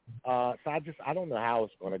level. So I don't know how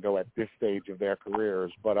it's going to go at this stage of their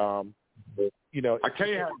careers. But, I tell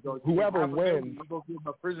you how it goes. Whoever wins go give him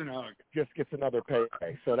a prison hug. Just gets another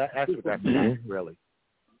payday. So that's what that's about, really.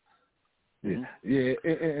 Yeah,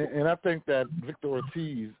 and I think that Victor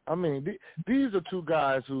Ortiz, these are two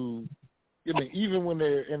guys who, even when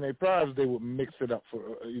they're in their primes, they would mix it up for,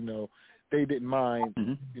 they didn't mind,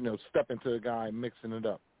 stepping to a guy and mixing it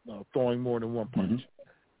up, throwing more than one punch.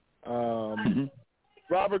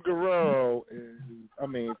 Robert Guerrero,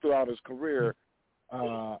 throughout his career,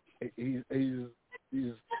 he's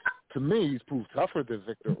to me, he's proved tougher than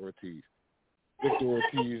Victor Ortiz. Victor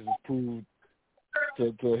Ortiz has proved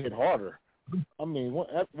to hit harder.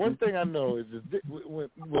 One thing I know is that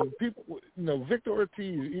when people, Victor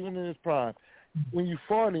Ortiz, even in his prime, when you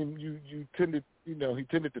fought him, you tended, he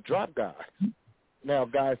tended to drop guys. Now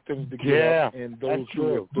guys tended to get up, and those who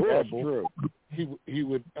were durable, he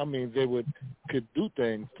would, they could do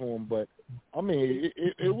things to him, but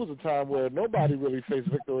it was a time where nobody really faced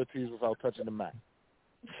Victor Ortiz without touching the mat.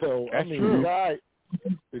 So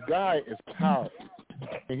the guy is powerful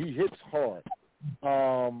and he hits hard.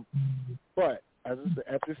 But as I said,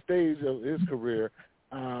 at this stage of his career,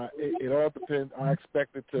 it all depends. I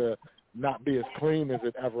expect it to not be as clean as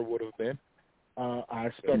it ever would have been. I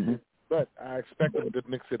expected, but I expect them to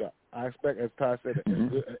mix it up. I expect, as Ty said,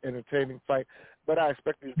 an entertaining fight. But I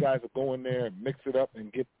expect these guys to go in there and mix it up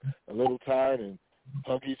and get a little tired and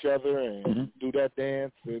hug each other and do that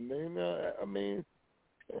dance. And then, I mean,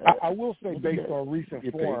 I will say, based on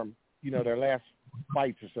recent form, their last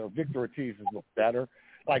fights or so, Victor Ortiz has looked better.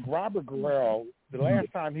 Like Robert Guerrero, the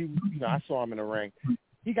last time I saw him in the ring,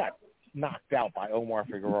 he got knocked out by Omar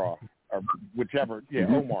Figueroa, or whichever,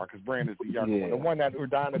 Omar, because Brandon's the younger one. The one that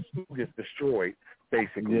Urdanis gets destroyed,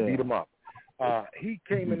 basically, beat him up. He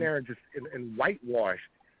came in there and just and whitewashed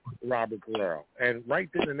Robert Guerrero. And right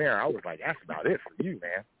then and there, I was like, that's about it for you,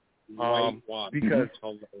 man.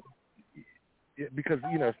 Because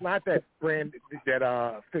it's not that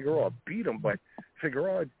Figueroa beat him, but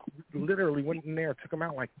Figueroa literally went in there and took him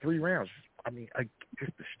out like 3 rounds. I mean, I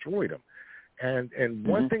just destroyed him. And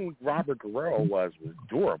one thing Robert Guerrero was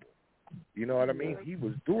durable. You know what I mean? He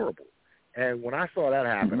was durable. And when I saw that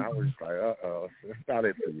happen, I was just like, uh-oh, that's not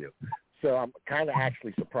it for you. So I'm kind of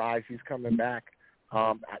actually surprised he's coming back.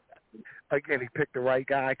 Again, he picked the right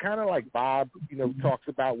guy, kind of like Bob, talks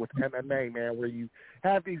about with MMA, man, where you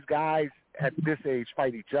have these guys at this age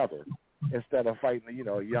fight each other instead of fighting,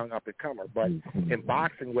 a young up-and-comer. But in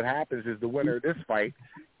boxing, what happens is the winner of this fight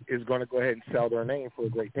is going to go ahead and sell their name for a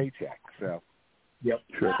great paycheck. So,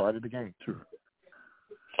 sure, part of the game. Sure.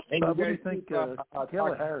 Hey, what do you think,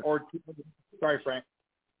 Taylor Harris? Sorry, Frank.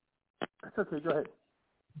 That's okay. Go ahead.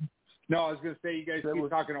 No, I was going to say, you guys keep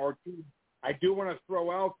talking Ortiz. I do want to throw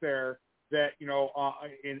out there that, in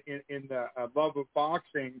the love of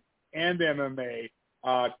boxing and MMA,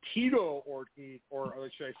 Tito Ortiz, or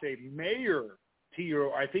should I say Mayor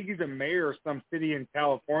Tito, I think he's a mayor of some city in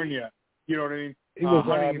California. You know what I mean? He was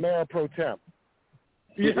mayor pro temp.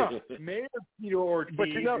 Yeah, Mayor Tito Ortiz. But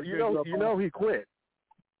you know he quit.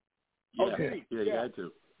 Yeah, he had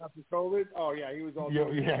to. After COVID? Oh, yeah, he was all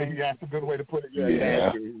that's a good way to put it.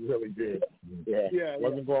 Yeah. He really did. Yeah.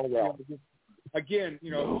 Wasn't going well. Again,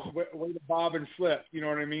 way to bob and flip, you know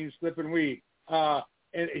what I mean? Slip and weave. But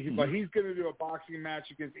he's going to do a boxing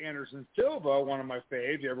match against Anderson Silva, one of my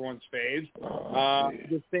faves, everyone's faves.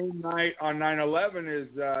 The same night on 9/11 is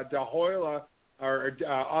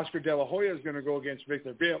Oscar De La Hoya is going to go against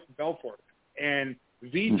Victor Belfort. And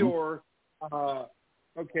Vitor,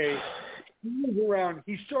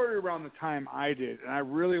 he started around the time I did, and I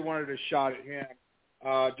really wanted a shot at him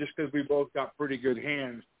just because we both got pretty good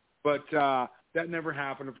hands. But that never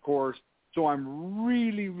happened, of course. So I'm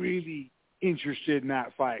really, really interested in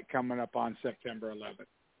that fight coming up on September 11th.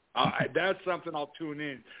 That's something I'll tune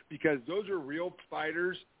in because those are real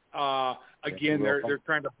fighters. Again, they're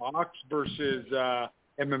trying to box versus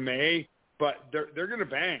MMA, but they're going to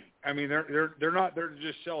bang. I mean, they're not there to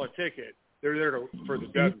just sell a ticket. They're there for the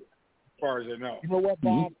W, as far as I know. You know what,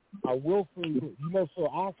 Bob? I will say, so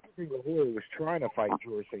Oscar De La Hoya was trying to fight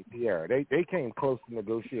George St. Pierre. They came close to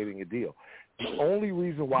negotiating a deal. The only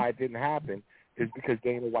reason why it didn't happen is because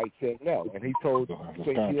Dana White said no, and he told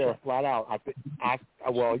St. Pierre flat out, he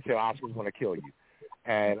said Oscar's going to kill you,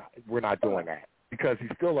 and we're not doing that because he's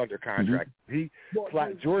still under contract.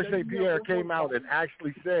 George St. Pierre came out and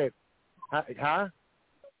actually said, huh?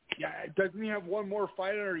 Yeah, doesn't he have one more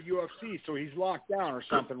fight under UFC, so he's locked down or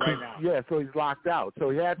something right now? Yeah, so he's locked out. So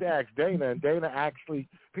he had to ask Dana, and Pierre actually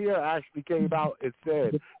came out and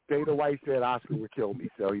said, Dana White said Oscar would kill me,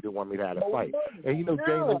 so he didn't want me to have a fight. And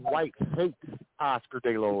Dana White hates Oscar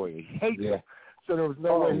De La Hoya. He hates him. So there was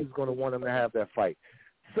no way he was going to want him to have that fight.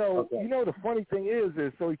 So, the funny thing is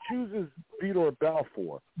so he chooses Vitor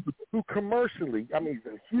Belfort, who commercially, he's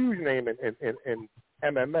a huge name in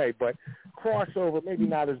MMA, but crossover, maybe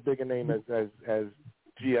not as big a name as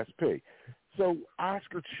GSP. So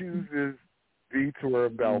Oscar chooses Vitor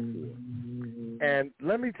Belfort. And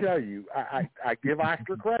let me tell you, I give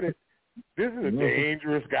Oscar credit. This is a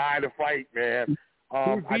dangerous guy to fight, man.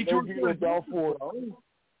 I know Vitor Belfort,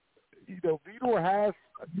 Vitor has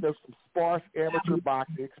some sparse amateur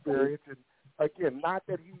boxing experience. And again, not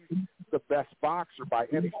that he's the best boxer by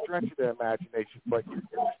any stretch of the imagination, but you're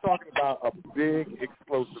just talking about a big,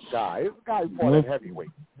 explosive guy. It's a guy who fought at heavyweight.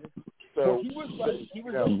 So he was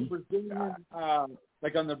on the Brazilian, on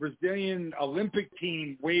the Brazilian Olympic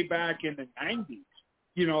team way back in the 90s.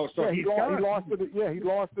 So he lost.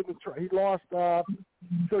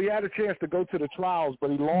 So he had a chance to go to the trials,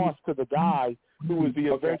 but he lost to the guy who was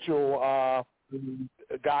the eventual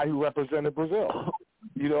guy who represented Brazil.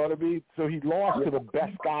 You know what I mean? So he lost to the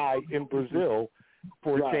best guy in Brazil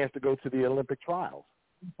for a chance to go to the Olympic trials.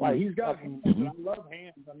 He's got. I love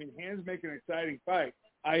Hands. Hands make an exciting fight.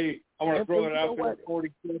 I want to throw it out there.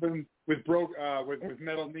 47 with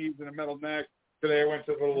metal knees and a metal neck. Today I went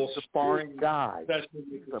to a little sparring session at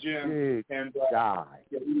the gym, and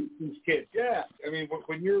these kids. Yeah, I mean,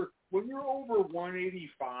 when you're over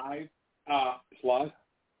 185 plus,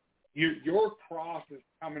 your cross is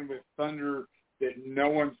coming with thunder that no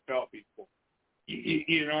one's felt before.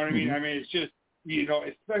 You know what I mean? I mean, it's just,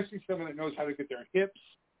 especially someone that knows how to get their hips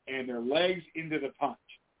and their legs into the punch.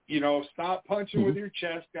 Stop punching with your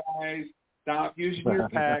chest, guys. Stop using your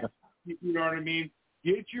pec. You know what I mean?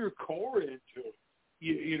 Get your core into it,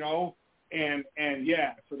 and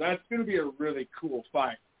yeah, so that's going to be a really cool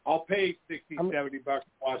fight. I'll pay $60-$70 to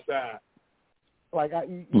watch that. Like I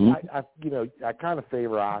kind of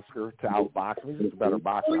favor Oscar to outbox. I mean, he's just a better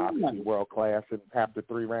boxer, obviously world class, and after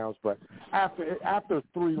 3 rounds. But after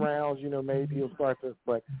 3 rounds, maybe he'll start to.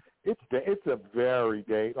 But it's a very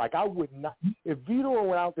like I would not, if Zito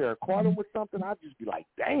went out there and caught him with something, I'd just be like,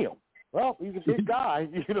 damn. Well, he's a big guy.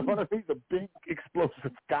 You know what I mean? He's a big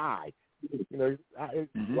explosive guy.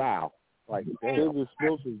 Wow. Like damn. Big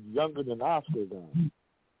explosive, younger than Oscar then.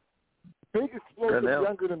 Big explosive,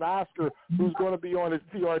 younger than Oscar, who's going to be on his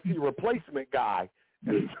TRT replacement guy.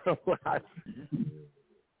 Well,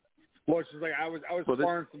 it's just like I was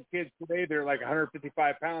sparring some kids today. They're like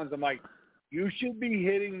 155 pounds. I'm like, you should be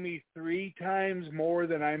hitting me 3 times more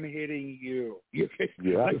than I'm hitting you.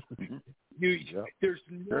 There's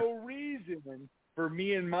no reason for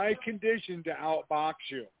me in my condition to outbox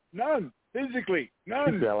you. None. Physically.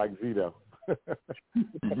 None. You sound like Zito.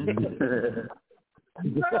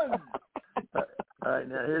 None. All right,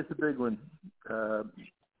 now here's the big one. The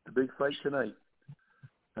big fight tonight.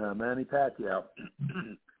 Manny Pacquiao.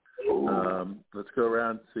 Let's go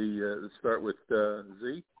around and see. Let's start with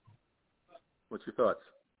Z. What's your thoughts?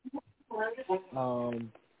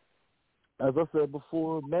 As I said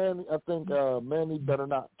before, Manny, I think Manny better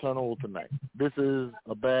not turn over tonight. This is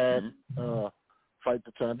a bad fight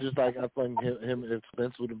to turn. Just like I think him and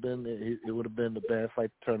Spence would have been, it would have been a bad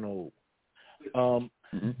fight to turn over.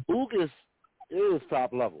 Ugas is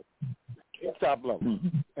top level. He's top level.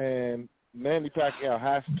 And Manny Pacquiao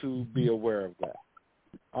has to be aware of that.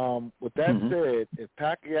 With that said, if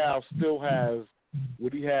Pacquiao still has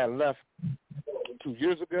what he had left 2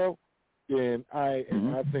 years ago, then I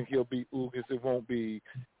think he'll beat Ugas. It won't be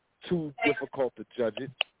too difficult to judge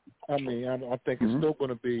it. I mean, I think it's still going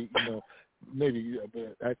to be, maybe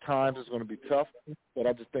at times it's going to be tough, but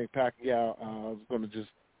I just think Pacquiao is going to just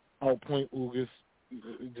outpoint Ugas,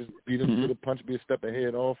 just beat him to the punch, be a step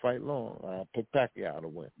ahead all fight long. I'll pick Pacquiao to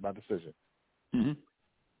win by decision.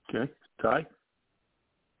 Okay. Ty?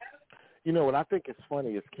 What I think is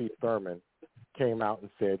funny is Keith Thurman came out and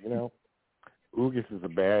said, Ugas is a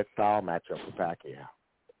bad style matchup for Pacquiao.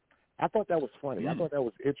 I thought that was funny. I thought that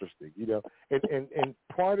was interesting, And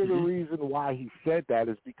part of the reason why he said that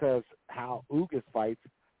is because how Ugas fights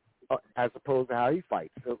as opposed to how he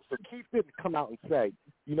fights. So Keith didn't come out and say,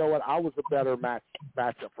 you know what, I was a better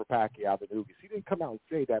matchup for Pacquiao than Ugas. He didn't come out and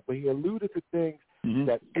say that, but he alluded to things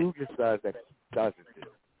that Ugas does that he doesn't do,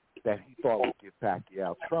 that he thought would give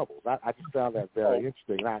Pacquiao trouble. I just found that very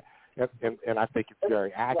interesting, and I think it's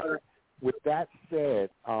very accurate. With that said,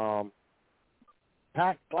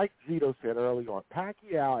 like Zito said early on,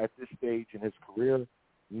 Pacquiao at this stage in his career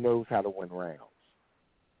knows how to win rounds.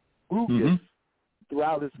 Ugas,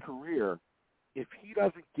 throughout his career, if he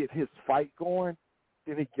doesn't get his fight going,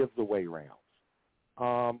 then he gives away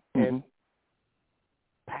rounds. And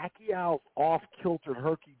Pacquiao's off-kilter,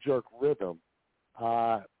 herky-jerk rhythm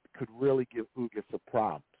could really give Ugas a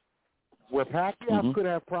problem. Where Pacquiao could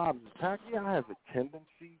have problems, Pacquiao has a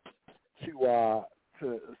tendency to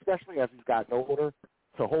especially as he's gotten older,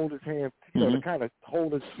 to hold his hands, to kind of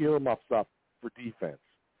hold his earmuffs up for defense.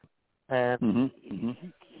 And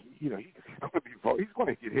he's going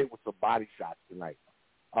to get hit with some body shots tonight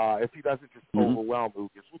if he doesn't just overwhelm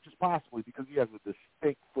Ugas, which is possibly because he has a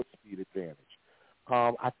distinct foot speed advantage.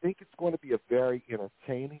 I think it's going to be a very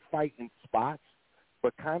entertaining fight in spots,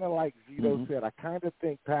 but kind of like Zito said, I kind of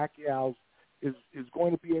think Pacquiao is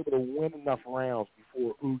going to be able to win enough rounds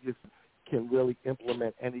before Ugas can really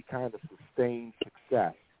implement any kind of sustained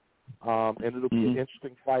success. And it'll be an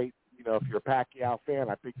interesting fight. If you're a Pacquiao fan,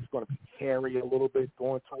 I think it's going to be hairy a little bit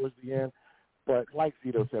going towards the end. But like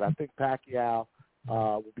Zito said, I think Pacquiao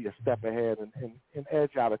will be a step ahead and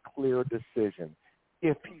edge out a clear decision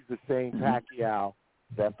if he's the same Pacquiao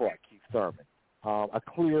that fought Keith Thurman. A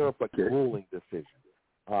clear but grueling decision.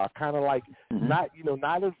 Kind of like not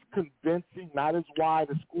as convincing, not as wide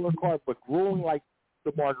a scorecard, but grueling like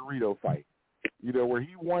the Margarito fight, where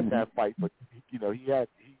he won that fight, but it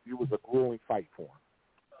was a grueling fight for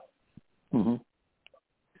him.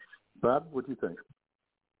 Bob, what do you think?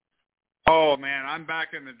 Oh man, I'm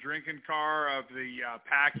back in the drinking car of the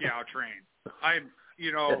Pacquiao train. I'm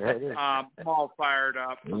all fired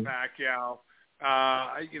up for Pacquiao.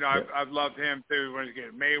 I've loved him too when he's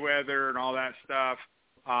getting Mayweather and all that stuff.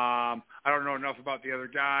 I don't know enough about the other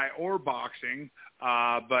guy or boxing,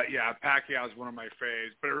 but yeah, Pacquiao is one of my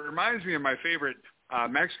faves. But it reminds me of my favorite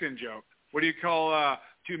Mexican joke. What do you call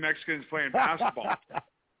two Mexicans playing basketball?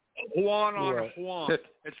 Juan on Juan.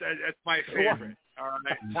 It's my favorite. All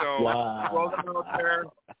right, so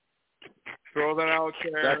throw that out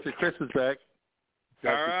there. Dr. Chris is back.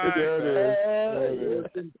 All right. There it is.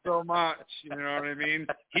 Thank you so much. You know what I mean?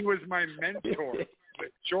 He was my mentor.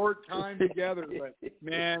 Short time together, but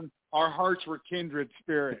man, our hearts were kindred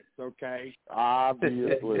spirits. Okay.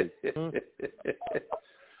 Obviously.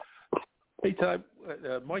 Hey, Todd,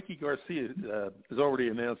 Mikey Garcia has already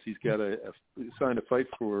announced he's got signed a fight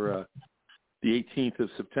for the 18th of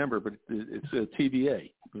September, but it's a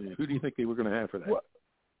TBA. Who do you think they were going to have for that? Well,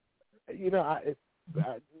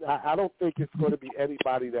 I don't think it's going to be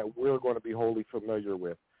anybody that we're going to be wholly familiar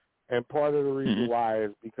with. And part of the reason why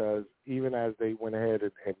is because even as they went ahead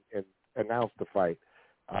and announced the fight,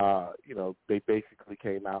 they basically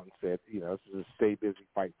came out and said, this is a stay busy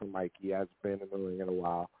fight for Mike. He hasn't been in the ring in a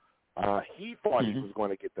while. He thought he was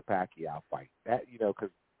going to get the Pacquiao fight. That,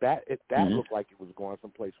 because that looked like it was going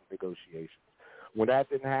someplace with negotiations. When that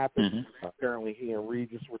didn't happen, apparently he and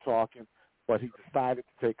Regis were talking, but he decided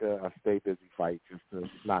to take a stay busy fight just to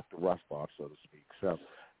knock the rust off, so to speak. So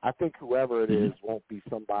I think whoever it is won't be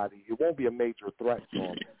somebody. It won't be a major threat to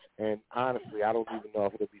him. And honestly, I don't even know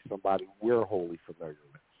if it'll be somebody we're wholly familiar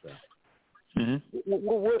with. So.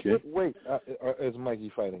 What weight is Mikey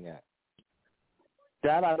fighting at?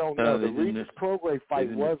 That I don't know. The Regis Prograis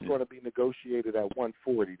fight was going to be negotiated at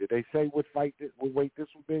 140. Did they say what weight this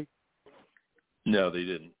would be? No, they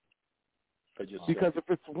didn't. Because if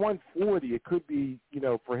it's 140, it could be,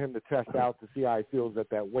 for him to test out to see how he feels at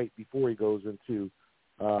that weight before he goes into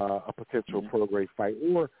a potential Prograis fight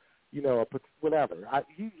or, whatever.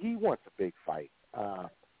 He wants a big fight.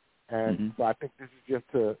 And so I think this is just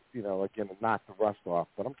to, again, to knock the rust off.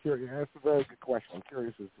 But I'm curious. That's a very good question. I'm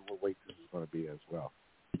curious as to what weight this is going to be as well.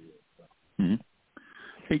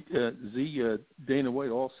 Hey, Dana White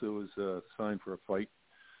also is signed for a fight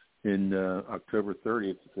in October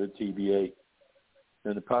 30th for the TBA.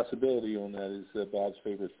 And the possibility on that is Bob's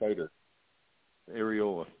favorite fighter,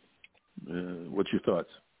 Areola. What's your thoughts?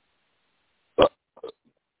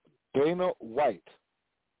 Dana White.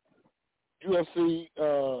 UFC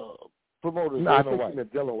promoter. No, I think he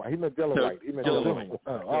meant Dylan White. He meant Dylan White. He meant Dylan White.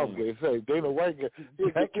 I was going to say, Dana White get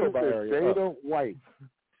killed by Areola. Dana White.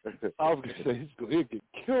 I was going to say, he'll get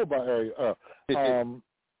killed by Areola.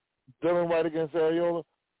 Dylan White against Areola.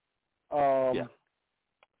 Yeah.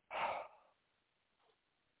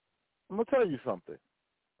 I'm going to tell you something.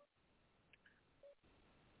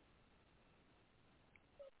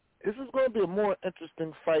 This is going to be a more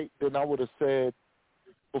interesting fight than I would have said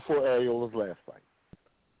before Areola's last fight.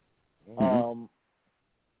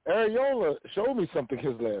 Areola showed me something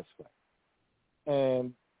his last fight.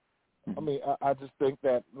 And, I just think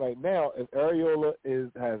that right now, if Areola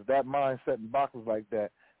has that mindset in boxers like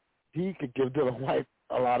that, he could give Dylan White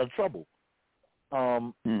a lot of trouble.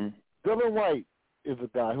 Dylan White is a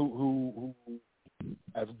guy who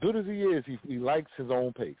as good as he is, he likes his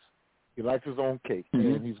own pace. He likes his own cake,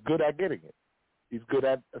 and he's good at getting it. He's good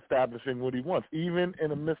at establishing what he wants. Even in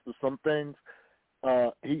the midst of some things,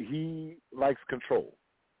 he likes control.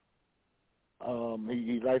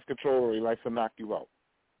 He likes control, or he likes to knock you out.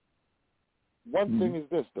 One thing is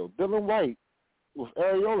this, though. Dylan White, with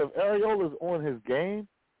Areola, if Areola's on his game,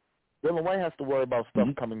 Dylan White has to worry about stuff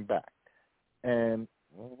coming back. And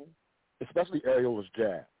especially Areola's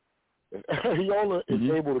jab. If Areola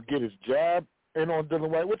is able to get his jab in on Dylan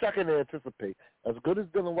White, which I can anticipate. As good as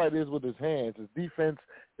Dylan White is with his hands, his defense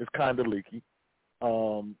is kind of leaky.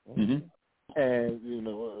 And,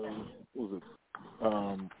 what was it?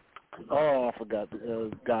 I forgot.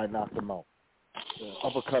 The guy knocked him out.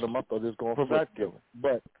 Uppercut him up. I was going for Povetkin.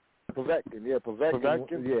 But Povetkin, yeah.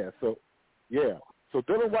 So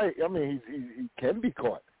Dylan White, he can be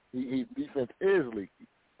caught. His defense is leaky.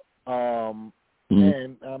 And,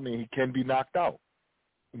 he can be knocked out.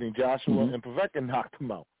 Joshua and Povetkin knocked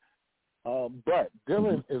him out. But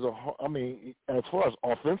Dylan is as far as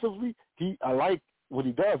offensively, I like what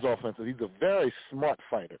he does offensively. He's a very smart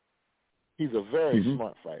fighter. He's a very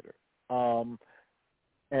smart fighter.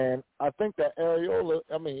 And I think that Areola,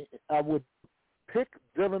 I would pick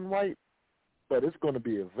Dylan White, but it's going to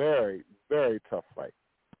be a very, very tough fight.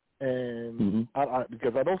 And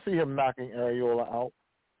because I don't see him knocking Areola out.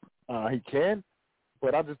 He can,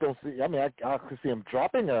 but I just don't see. I mean, I could see him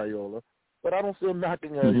dropping Arreola, but I don't see him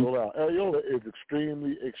knocking Arreola out. Arreola is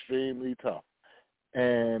extremely, extremely tough,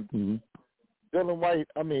 and Dylan White.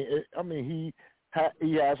 I mean,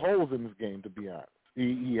 he has holes in his game. To be honest,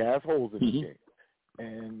 he has holes in his game,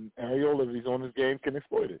 and Arreola, if he's on his game, can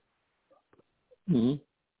exploit it.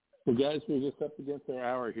 Well, guys, we're just up against our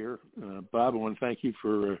hour here. Bob, I want to thank you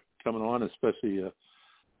for coming on, especially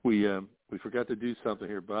we forgot to do something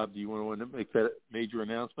here. Bob, do you want to make that major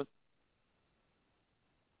announcement?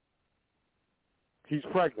 He's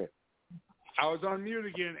pregnant. I was on mute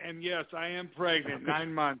again, and yes, I am pregnant,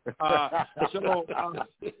 9 months. So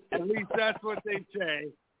at least that's what they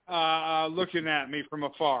say, looking at me from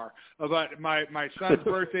afar. But my son's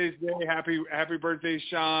birthday today. Happy birthday,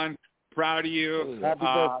 Sean. Proud of you. Happy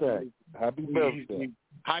birthday. Happy birthday.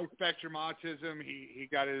 High spectrum autism. He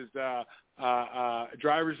got his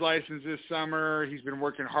driver's license this summer. He's been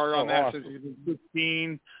working hard on that since he's been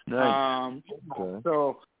 15. Nice.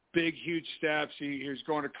 So big, huge steps. He's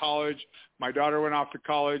going to college. My daughter went off to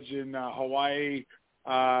college in Hawaii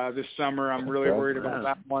this summer. I'm really worried about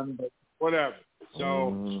that one, but whatever.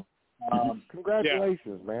 So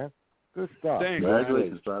congratulations, man. Good stuff. Thanks.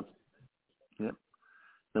 Congratulations, Bob. Yep.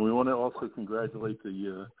 And we want to also congratulate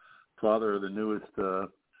the father of the newest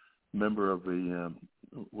member of the,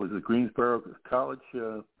 was it Greensboro College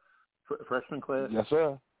freshman class? Yes,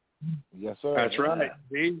 sir. Yes, sir. That's right.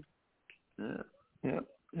 See? Yeah.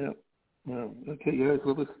 Okay, guys.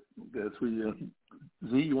 Well,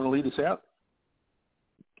 Z, you want to lead us out?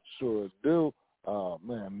 Sure do.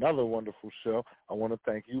 Man, another wonderful show. I want to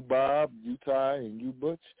thank you, Bob, you, Ty, and you,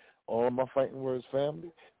 Butch, all of my Fighting Words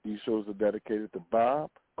family. These shows are dedicated to Bob,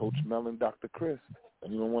 Coach Mel, and Dr. Chris.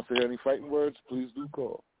 Anyone wants to hear any Fighting Words, please do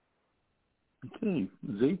call. Okay.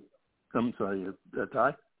 Z? I'm sorry,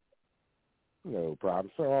 Ty? No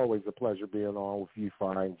problem, sir. Always a pleasure being on with you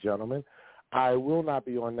fine gentlemen. I will not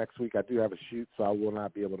be on next week. I do have a shoot, so I will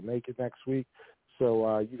not be able to make it next week.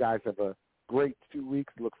 So you guys have a great 2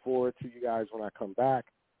 weeks. Look forward to you guys when I come back.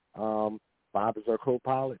 Bob is our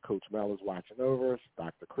co-pilot. Coach Mel is watching over us.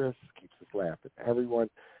 Dr. Chris keeps us laughing. Everyone,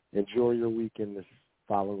 enjoy your weekend this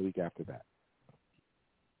following week after that.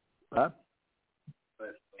 Bob?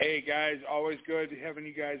 Hey, guys, always good having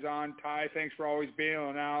you guys on. Ty, thanks for always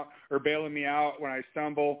bailing me out when I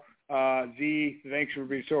stumble. Z, thanks for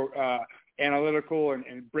being so analytical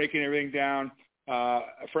and breaking everything down.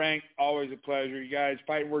 Frank, always a pleasure. You guys,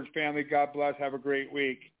 Fighting Words family, God bless. Have a great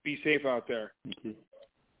week. Be safe out there. Thank you.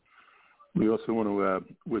 We also want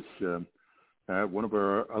to wish one of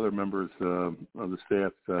our other members of the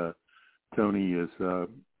staff, Tony, has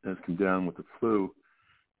come down with the flu,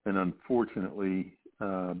 and unfortunately,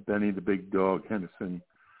 Benny the big dog Henderson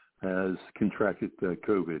has contracted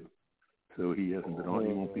COVID, so he hasn't been on.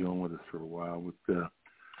 He won't be on with us for a while.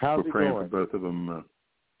 We're praying for both of them.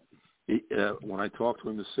 When I talked to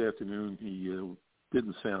him this afternoon, he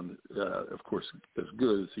didn't sound, of course, as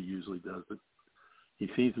good as he usually does, but he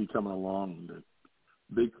seems to be coming along. The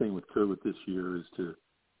big thing with COVID this year is to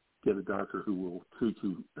get a doctor who will treat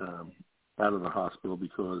you out of the hospital,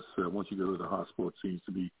 because once you go to the hospital, it seems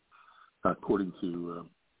to be, according to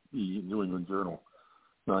the New England Journal,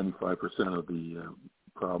 95% of the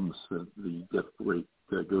problems, the death rate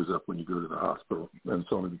goes up when you go to the hospital, and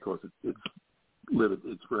it's only because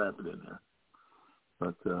it's rapid in there.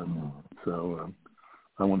 But so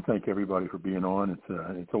I want to thank everybody for being on.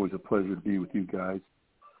 It's always a pleasure to be with you guys,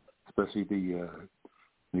 especially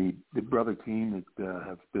the brother team that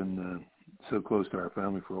have been so close to our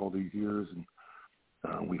family for all these years,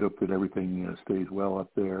 and we hope that everything stays well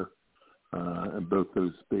up there, and both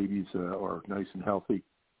those babies are nice and healthy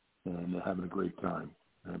and having a great time.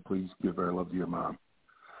 And please give our love to your mom.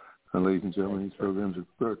 Ladies and gentlemen, these programs are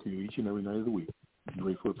brought to you each and every night of the week.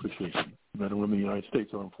 Grateful appreciation. Men and women of the United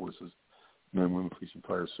States Armed Forces, men and women police and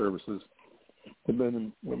fire services, the men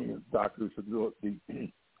and women doctors, the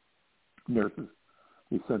nurses,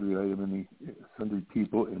 the sundry item and the sundry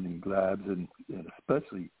people in the labs, and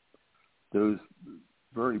especially those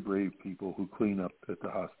very brave people who clean up at the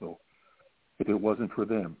hospital. If it wasn't for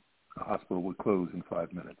them, the hospital would close in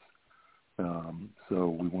 5 minutes. So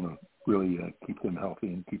we want to really keep them healthy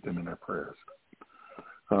and keep them in our prayers.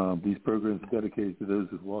 These programs are dedicated to those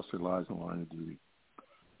who've lost their lives in the line of duty.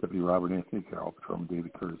 Deputy Robert Anthony Carroll, Patrolman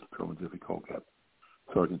David Curtis, Patrolman Jeffrey Colcap,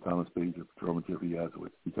 Sergeant Thomas Bader, Patrolman Jeffrey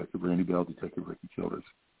Yazowitz, Detective Randy Bell, Detective Ricky Childers,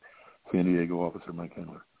 San Diego Officer Mike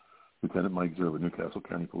Hendler, Lieutenant Mike Zerba, Newcastle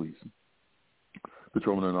County Police,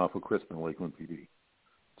 Patrolman Anafo Crispin, Lakeland PD,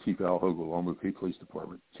 Chief Al Hogle, Longwood Police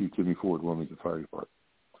Department, Chief Jimmy Ford, Wilmington Fire Department,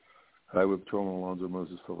 Highway Patrolman Alonzo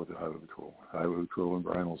Moses, Philadelphia Highway Patrol. Highway Patrolman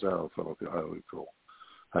Brian Lazaro, Philadelphia Highway Patrol.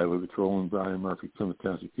 Highway Patrolman Brian Murphy, Plymouth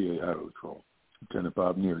Township, PA Highway Patrol. Lieutenant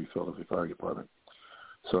Bob Neary, Philadelphia Fire Department.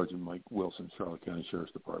 Sergeant Mike Wilson, Charlotte County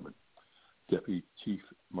Sheriff's Department. Deputy Chief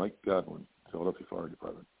Mike Godwin, Philadelphia Fire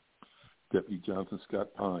Department. Deputy Jonathan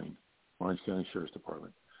Scott Pine, Orange County Sheriff's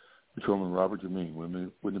Department. Patrolman Robert Germain,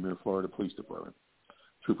 Windermere, Florida Police Department.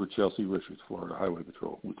 Trooper Chelsea Richards, Florida Highway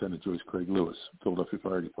Patrol. Lieutenant Joyce Craig Lewis, Philadelphia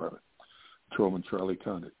Fire Department. Patrolman Charlie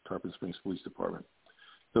Condit, Tarpon Springs Police Department.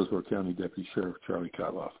 Hillsborough County Deputy Sheriff Charlie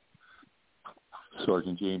Kotloff.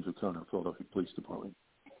 Sergeant James O'Connor, Philadelphia Police Department.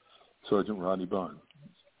 Sergeant Rodney Bond,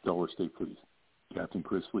 Delaware State Police. Captain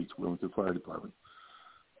Chris Fleets, Wilmington Fire Department.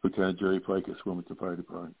 Lieutenant Jerry Pikus, Wilmington Fire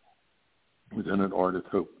Department. Lieutenant Ardith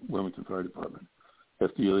Hope, Wilmington Fire Department.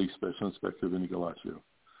 FDLE Special Inspector Vinny Galaccio.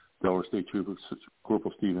 Delaware State Trooper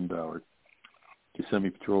Corporal Stephen Ballard. Kissimmee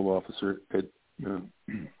Patrol Officer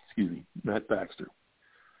Matt Baxter.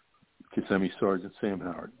 Kissimmee Sergeant Sam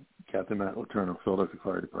Howard. Captain Matt Letourneau, Philadelphia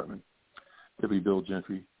Fire Department. Deputy Bill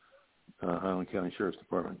Gentry, Highland County Sheriff's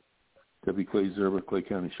Department. Deputy Clay Zerba, Clay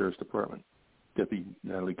County Sheriff's Department. Deputy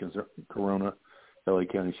Natalie Corona, LA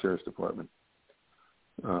County Sheriff's Department.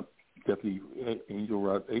 Deputy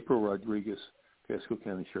April Rodriguez, Pasco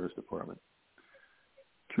County Sheriff's Department.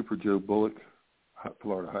 Trooper Joe Bullock,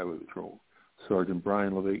 Florida Highway Patrol. Sergeant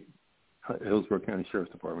Brian Levate, Hillsborough County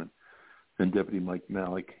Sheriff's Department. And Deputy Mike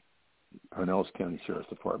Malik, Pinellas County Sheriff's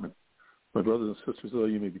Department. My brothers and sisters, though,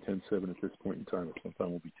 you may be 10-7 at this point in time, or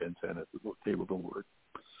sometime we'll be 10-10 at the table of the Lord.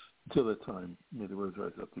 Until that time, may the road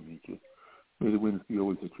rise up to meet you. May the winds be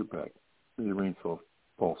always at your back. May the rain fall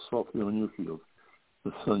softly on your field,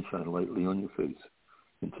 the sun shine lightly on your face.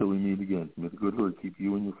 Until we meet again, may the good Lord keep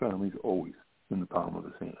you and your families always in the palm of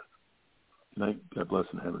his hand. Good night, God bless,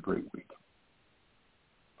 and have a great week.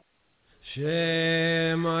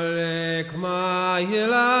 Shem Alek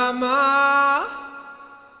Ma'ilama,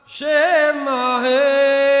 Shem Ahezahilma,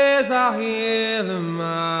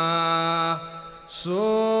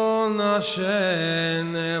 Son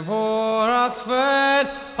Hashem Nevorat Fen,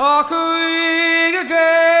 Hakuig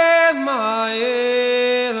again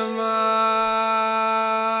Ma'ilma.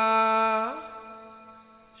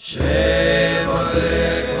 Shem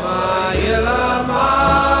Alek Ma'ilama,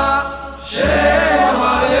 Shem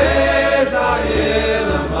Ahezahilma,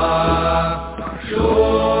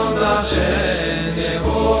 Son Hashem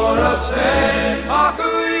Nevorat Fen,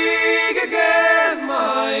 Hakuig again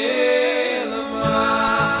Ma'ilma.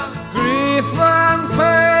 Grief and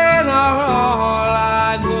pain are all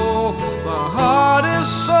I know. My heart is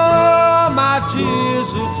sore, my tears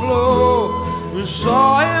will flow. We saw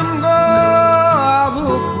him go, I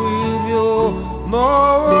look with you. No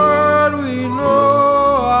word we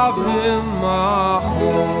know of him, my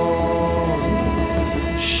home.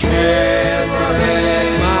 Shem Alek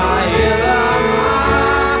Ma'ilama,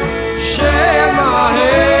 Shem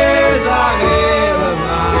Ahezahilma,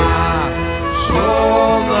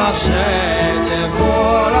 Son Hashem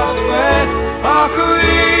Nevorat Fen,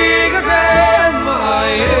 Hakuig again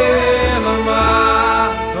Ma'ilma.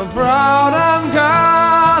 The proud and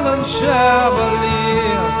gallant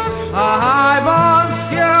Chevalier, a high-born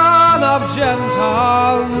scion of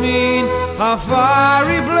gentle mien, a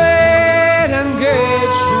fiery blade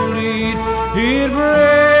engaged to lead, he'd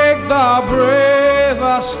break the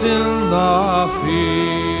bravest in the field.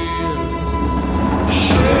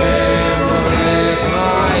 Shem Alek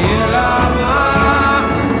Ma'ilama,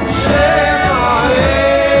 Shem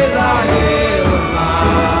Ahezahilma,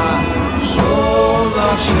 Son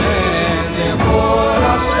Hashem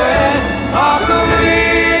Nevorat Fen,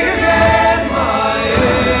 Hakuig again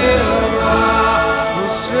Ma'ilma.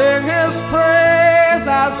 We'll sing his praise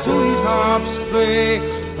as sweet harps play,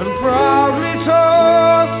 and proudly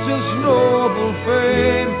toast his noble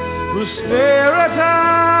fame. With spirit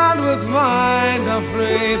and with mind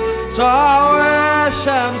afraid, Tawish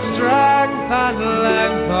and strength and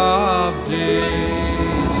length of days.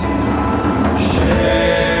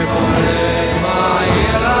 Shem Alek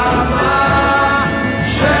Ma'ilama,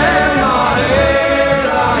 Shem Ahezahilma,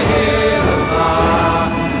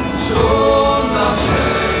 Son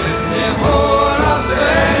Hashem Nevorat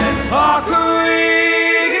Fen,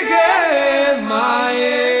 Hakuig again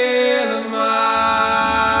Ma'ilma.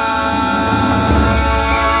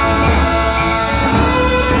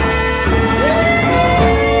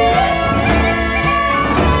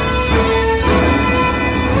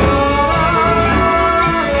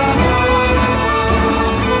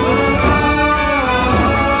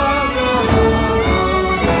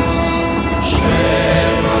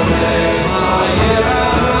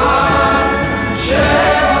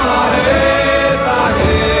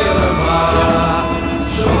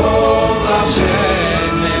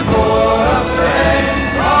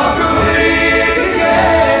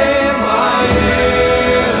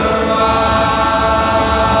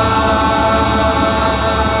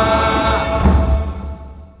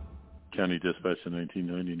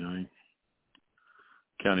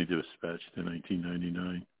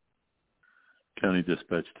 County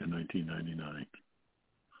dispatched in 1999.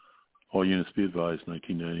 All units be advised,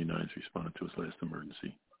 1999 has responded to his last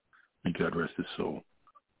emergency. May God rest his soul.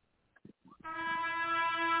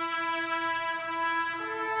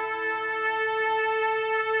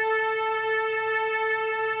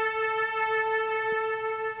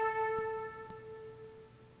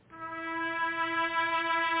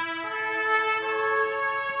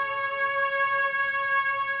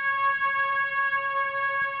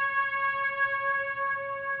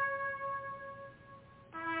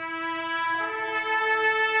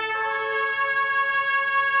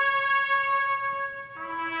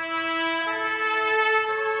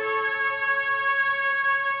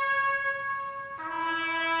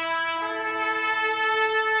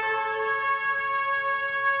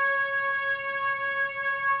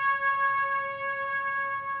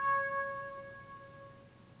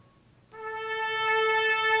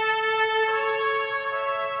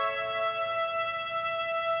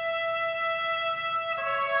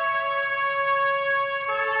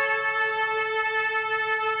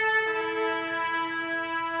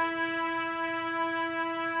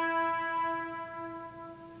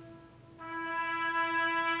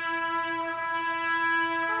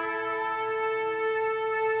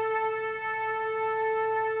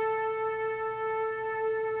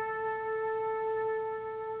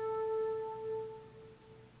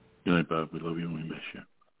 Good night, Bob. We love you and we miss you.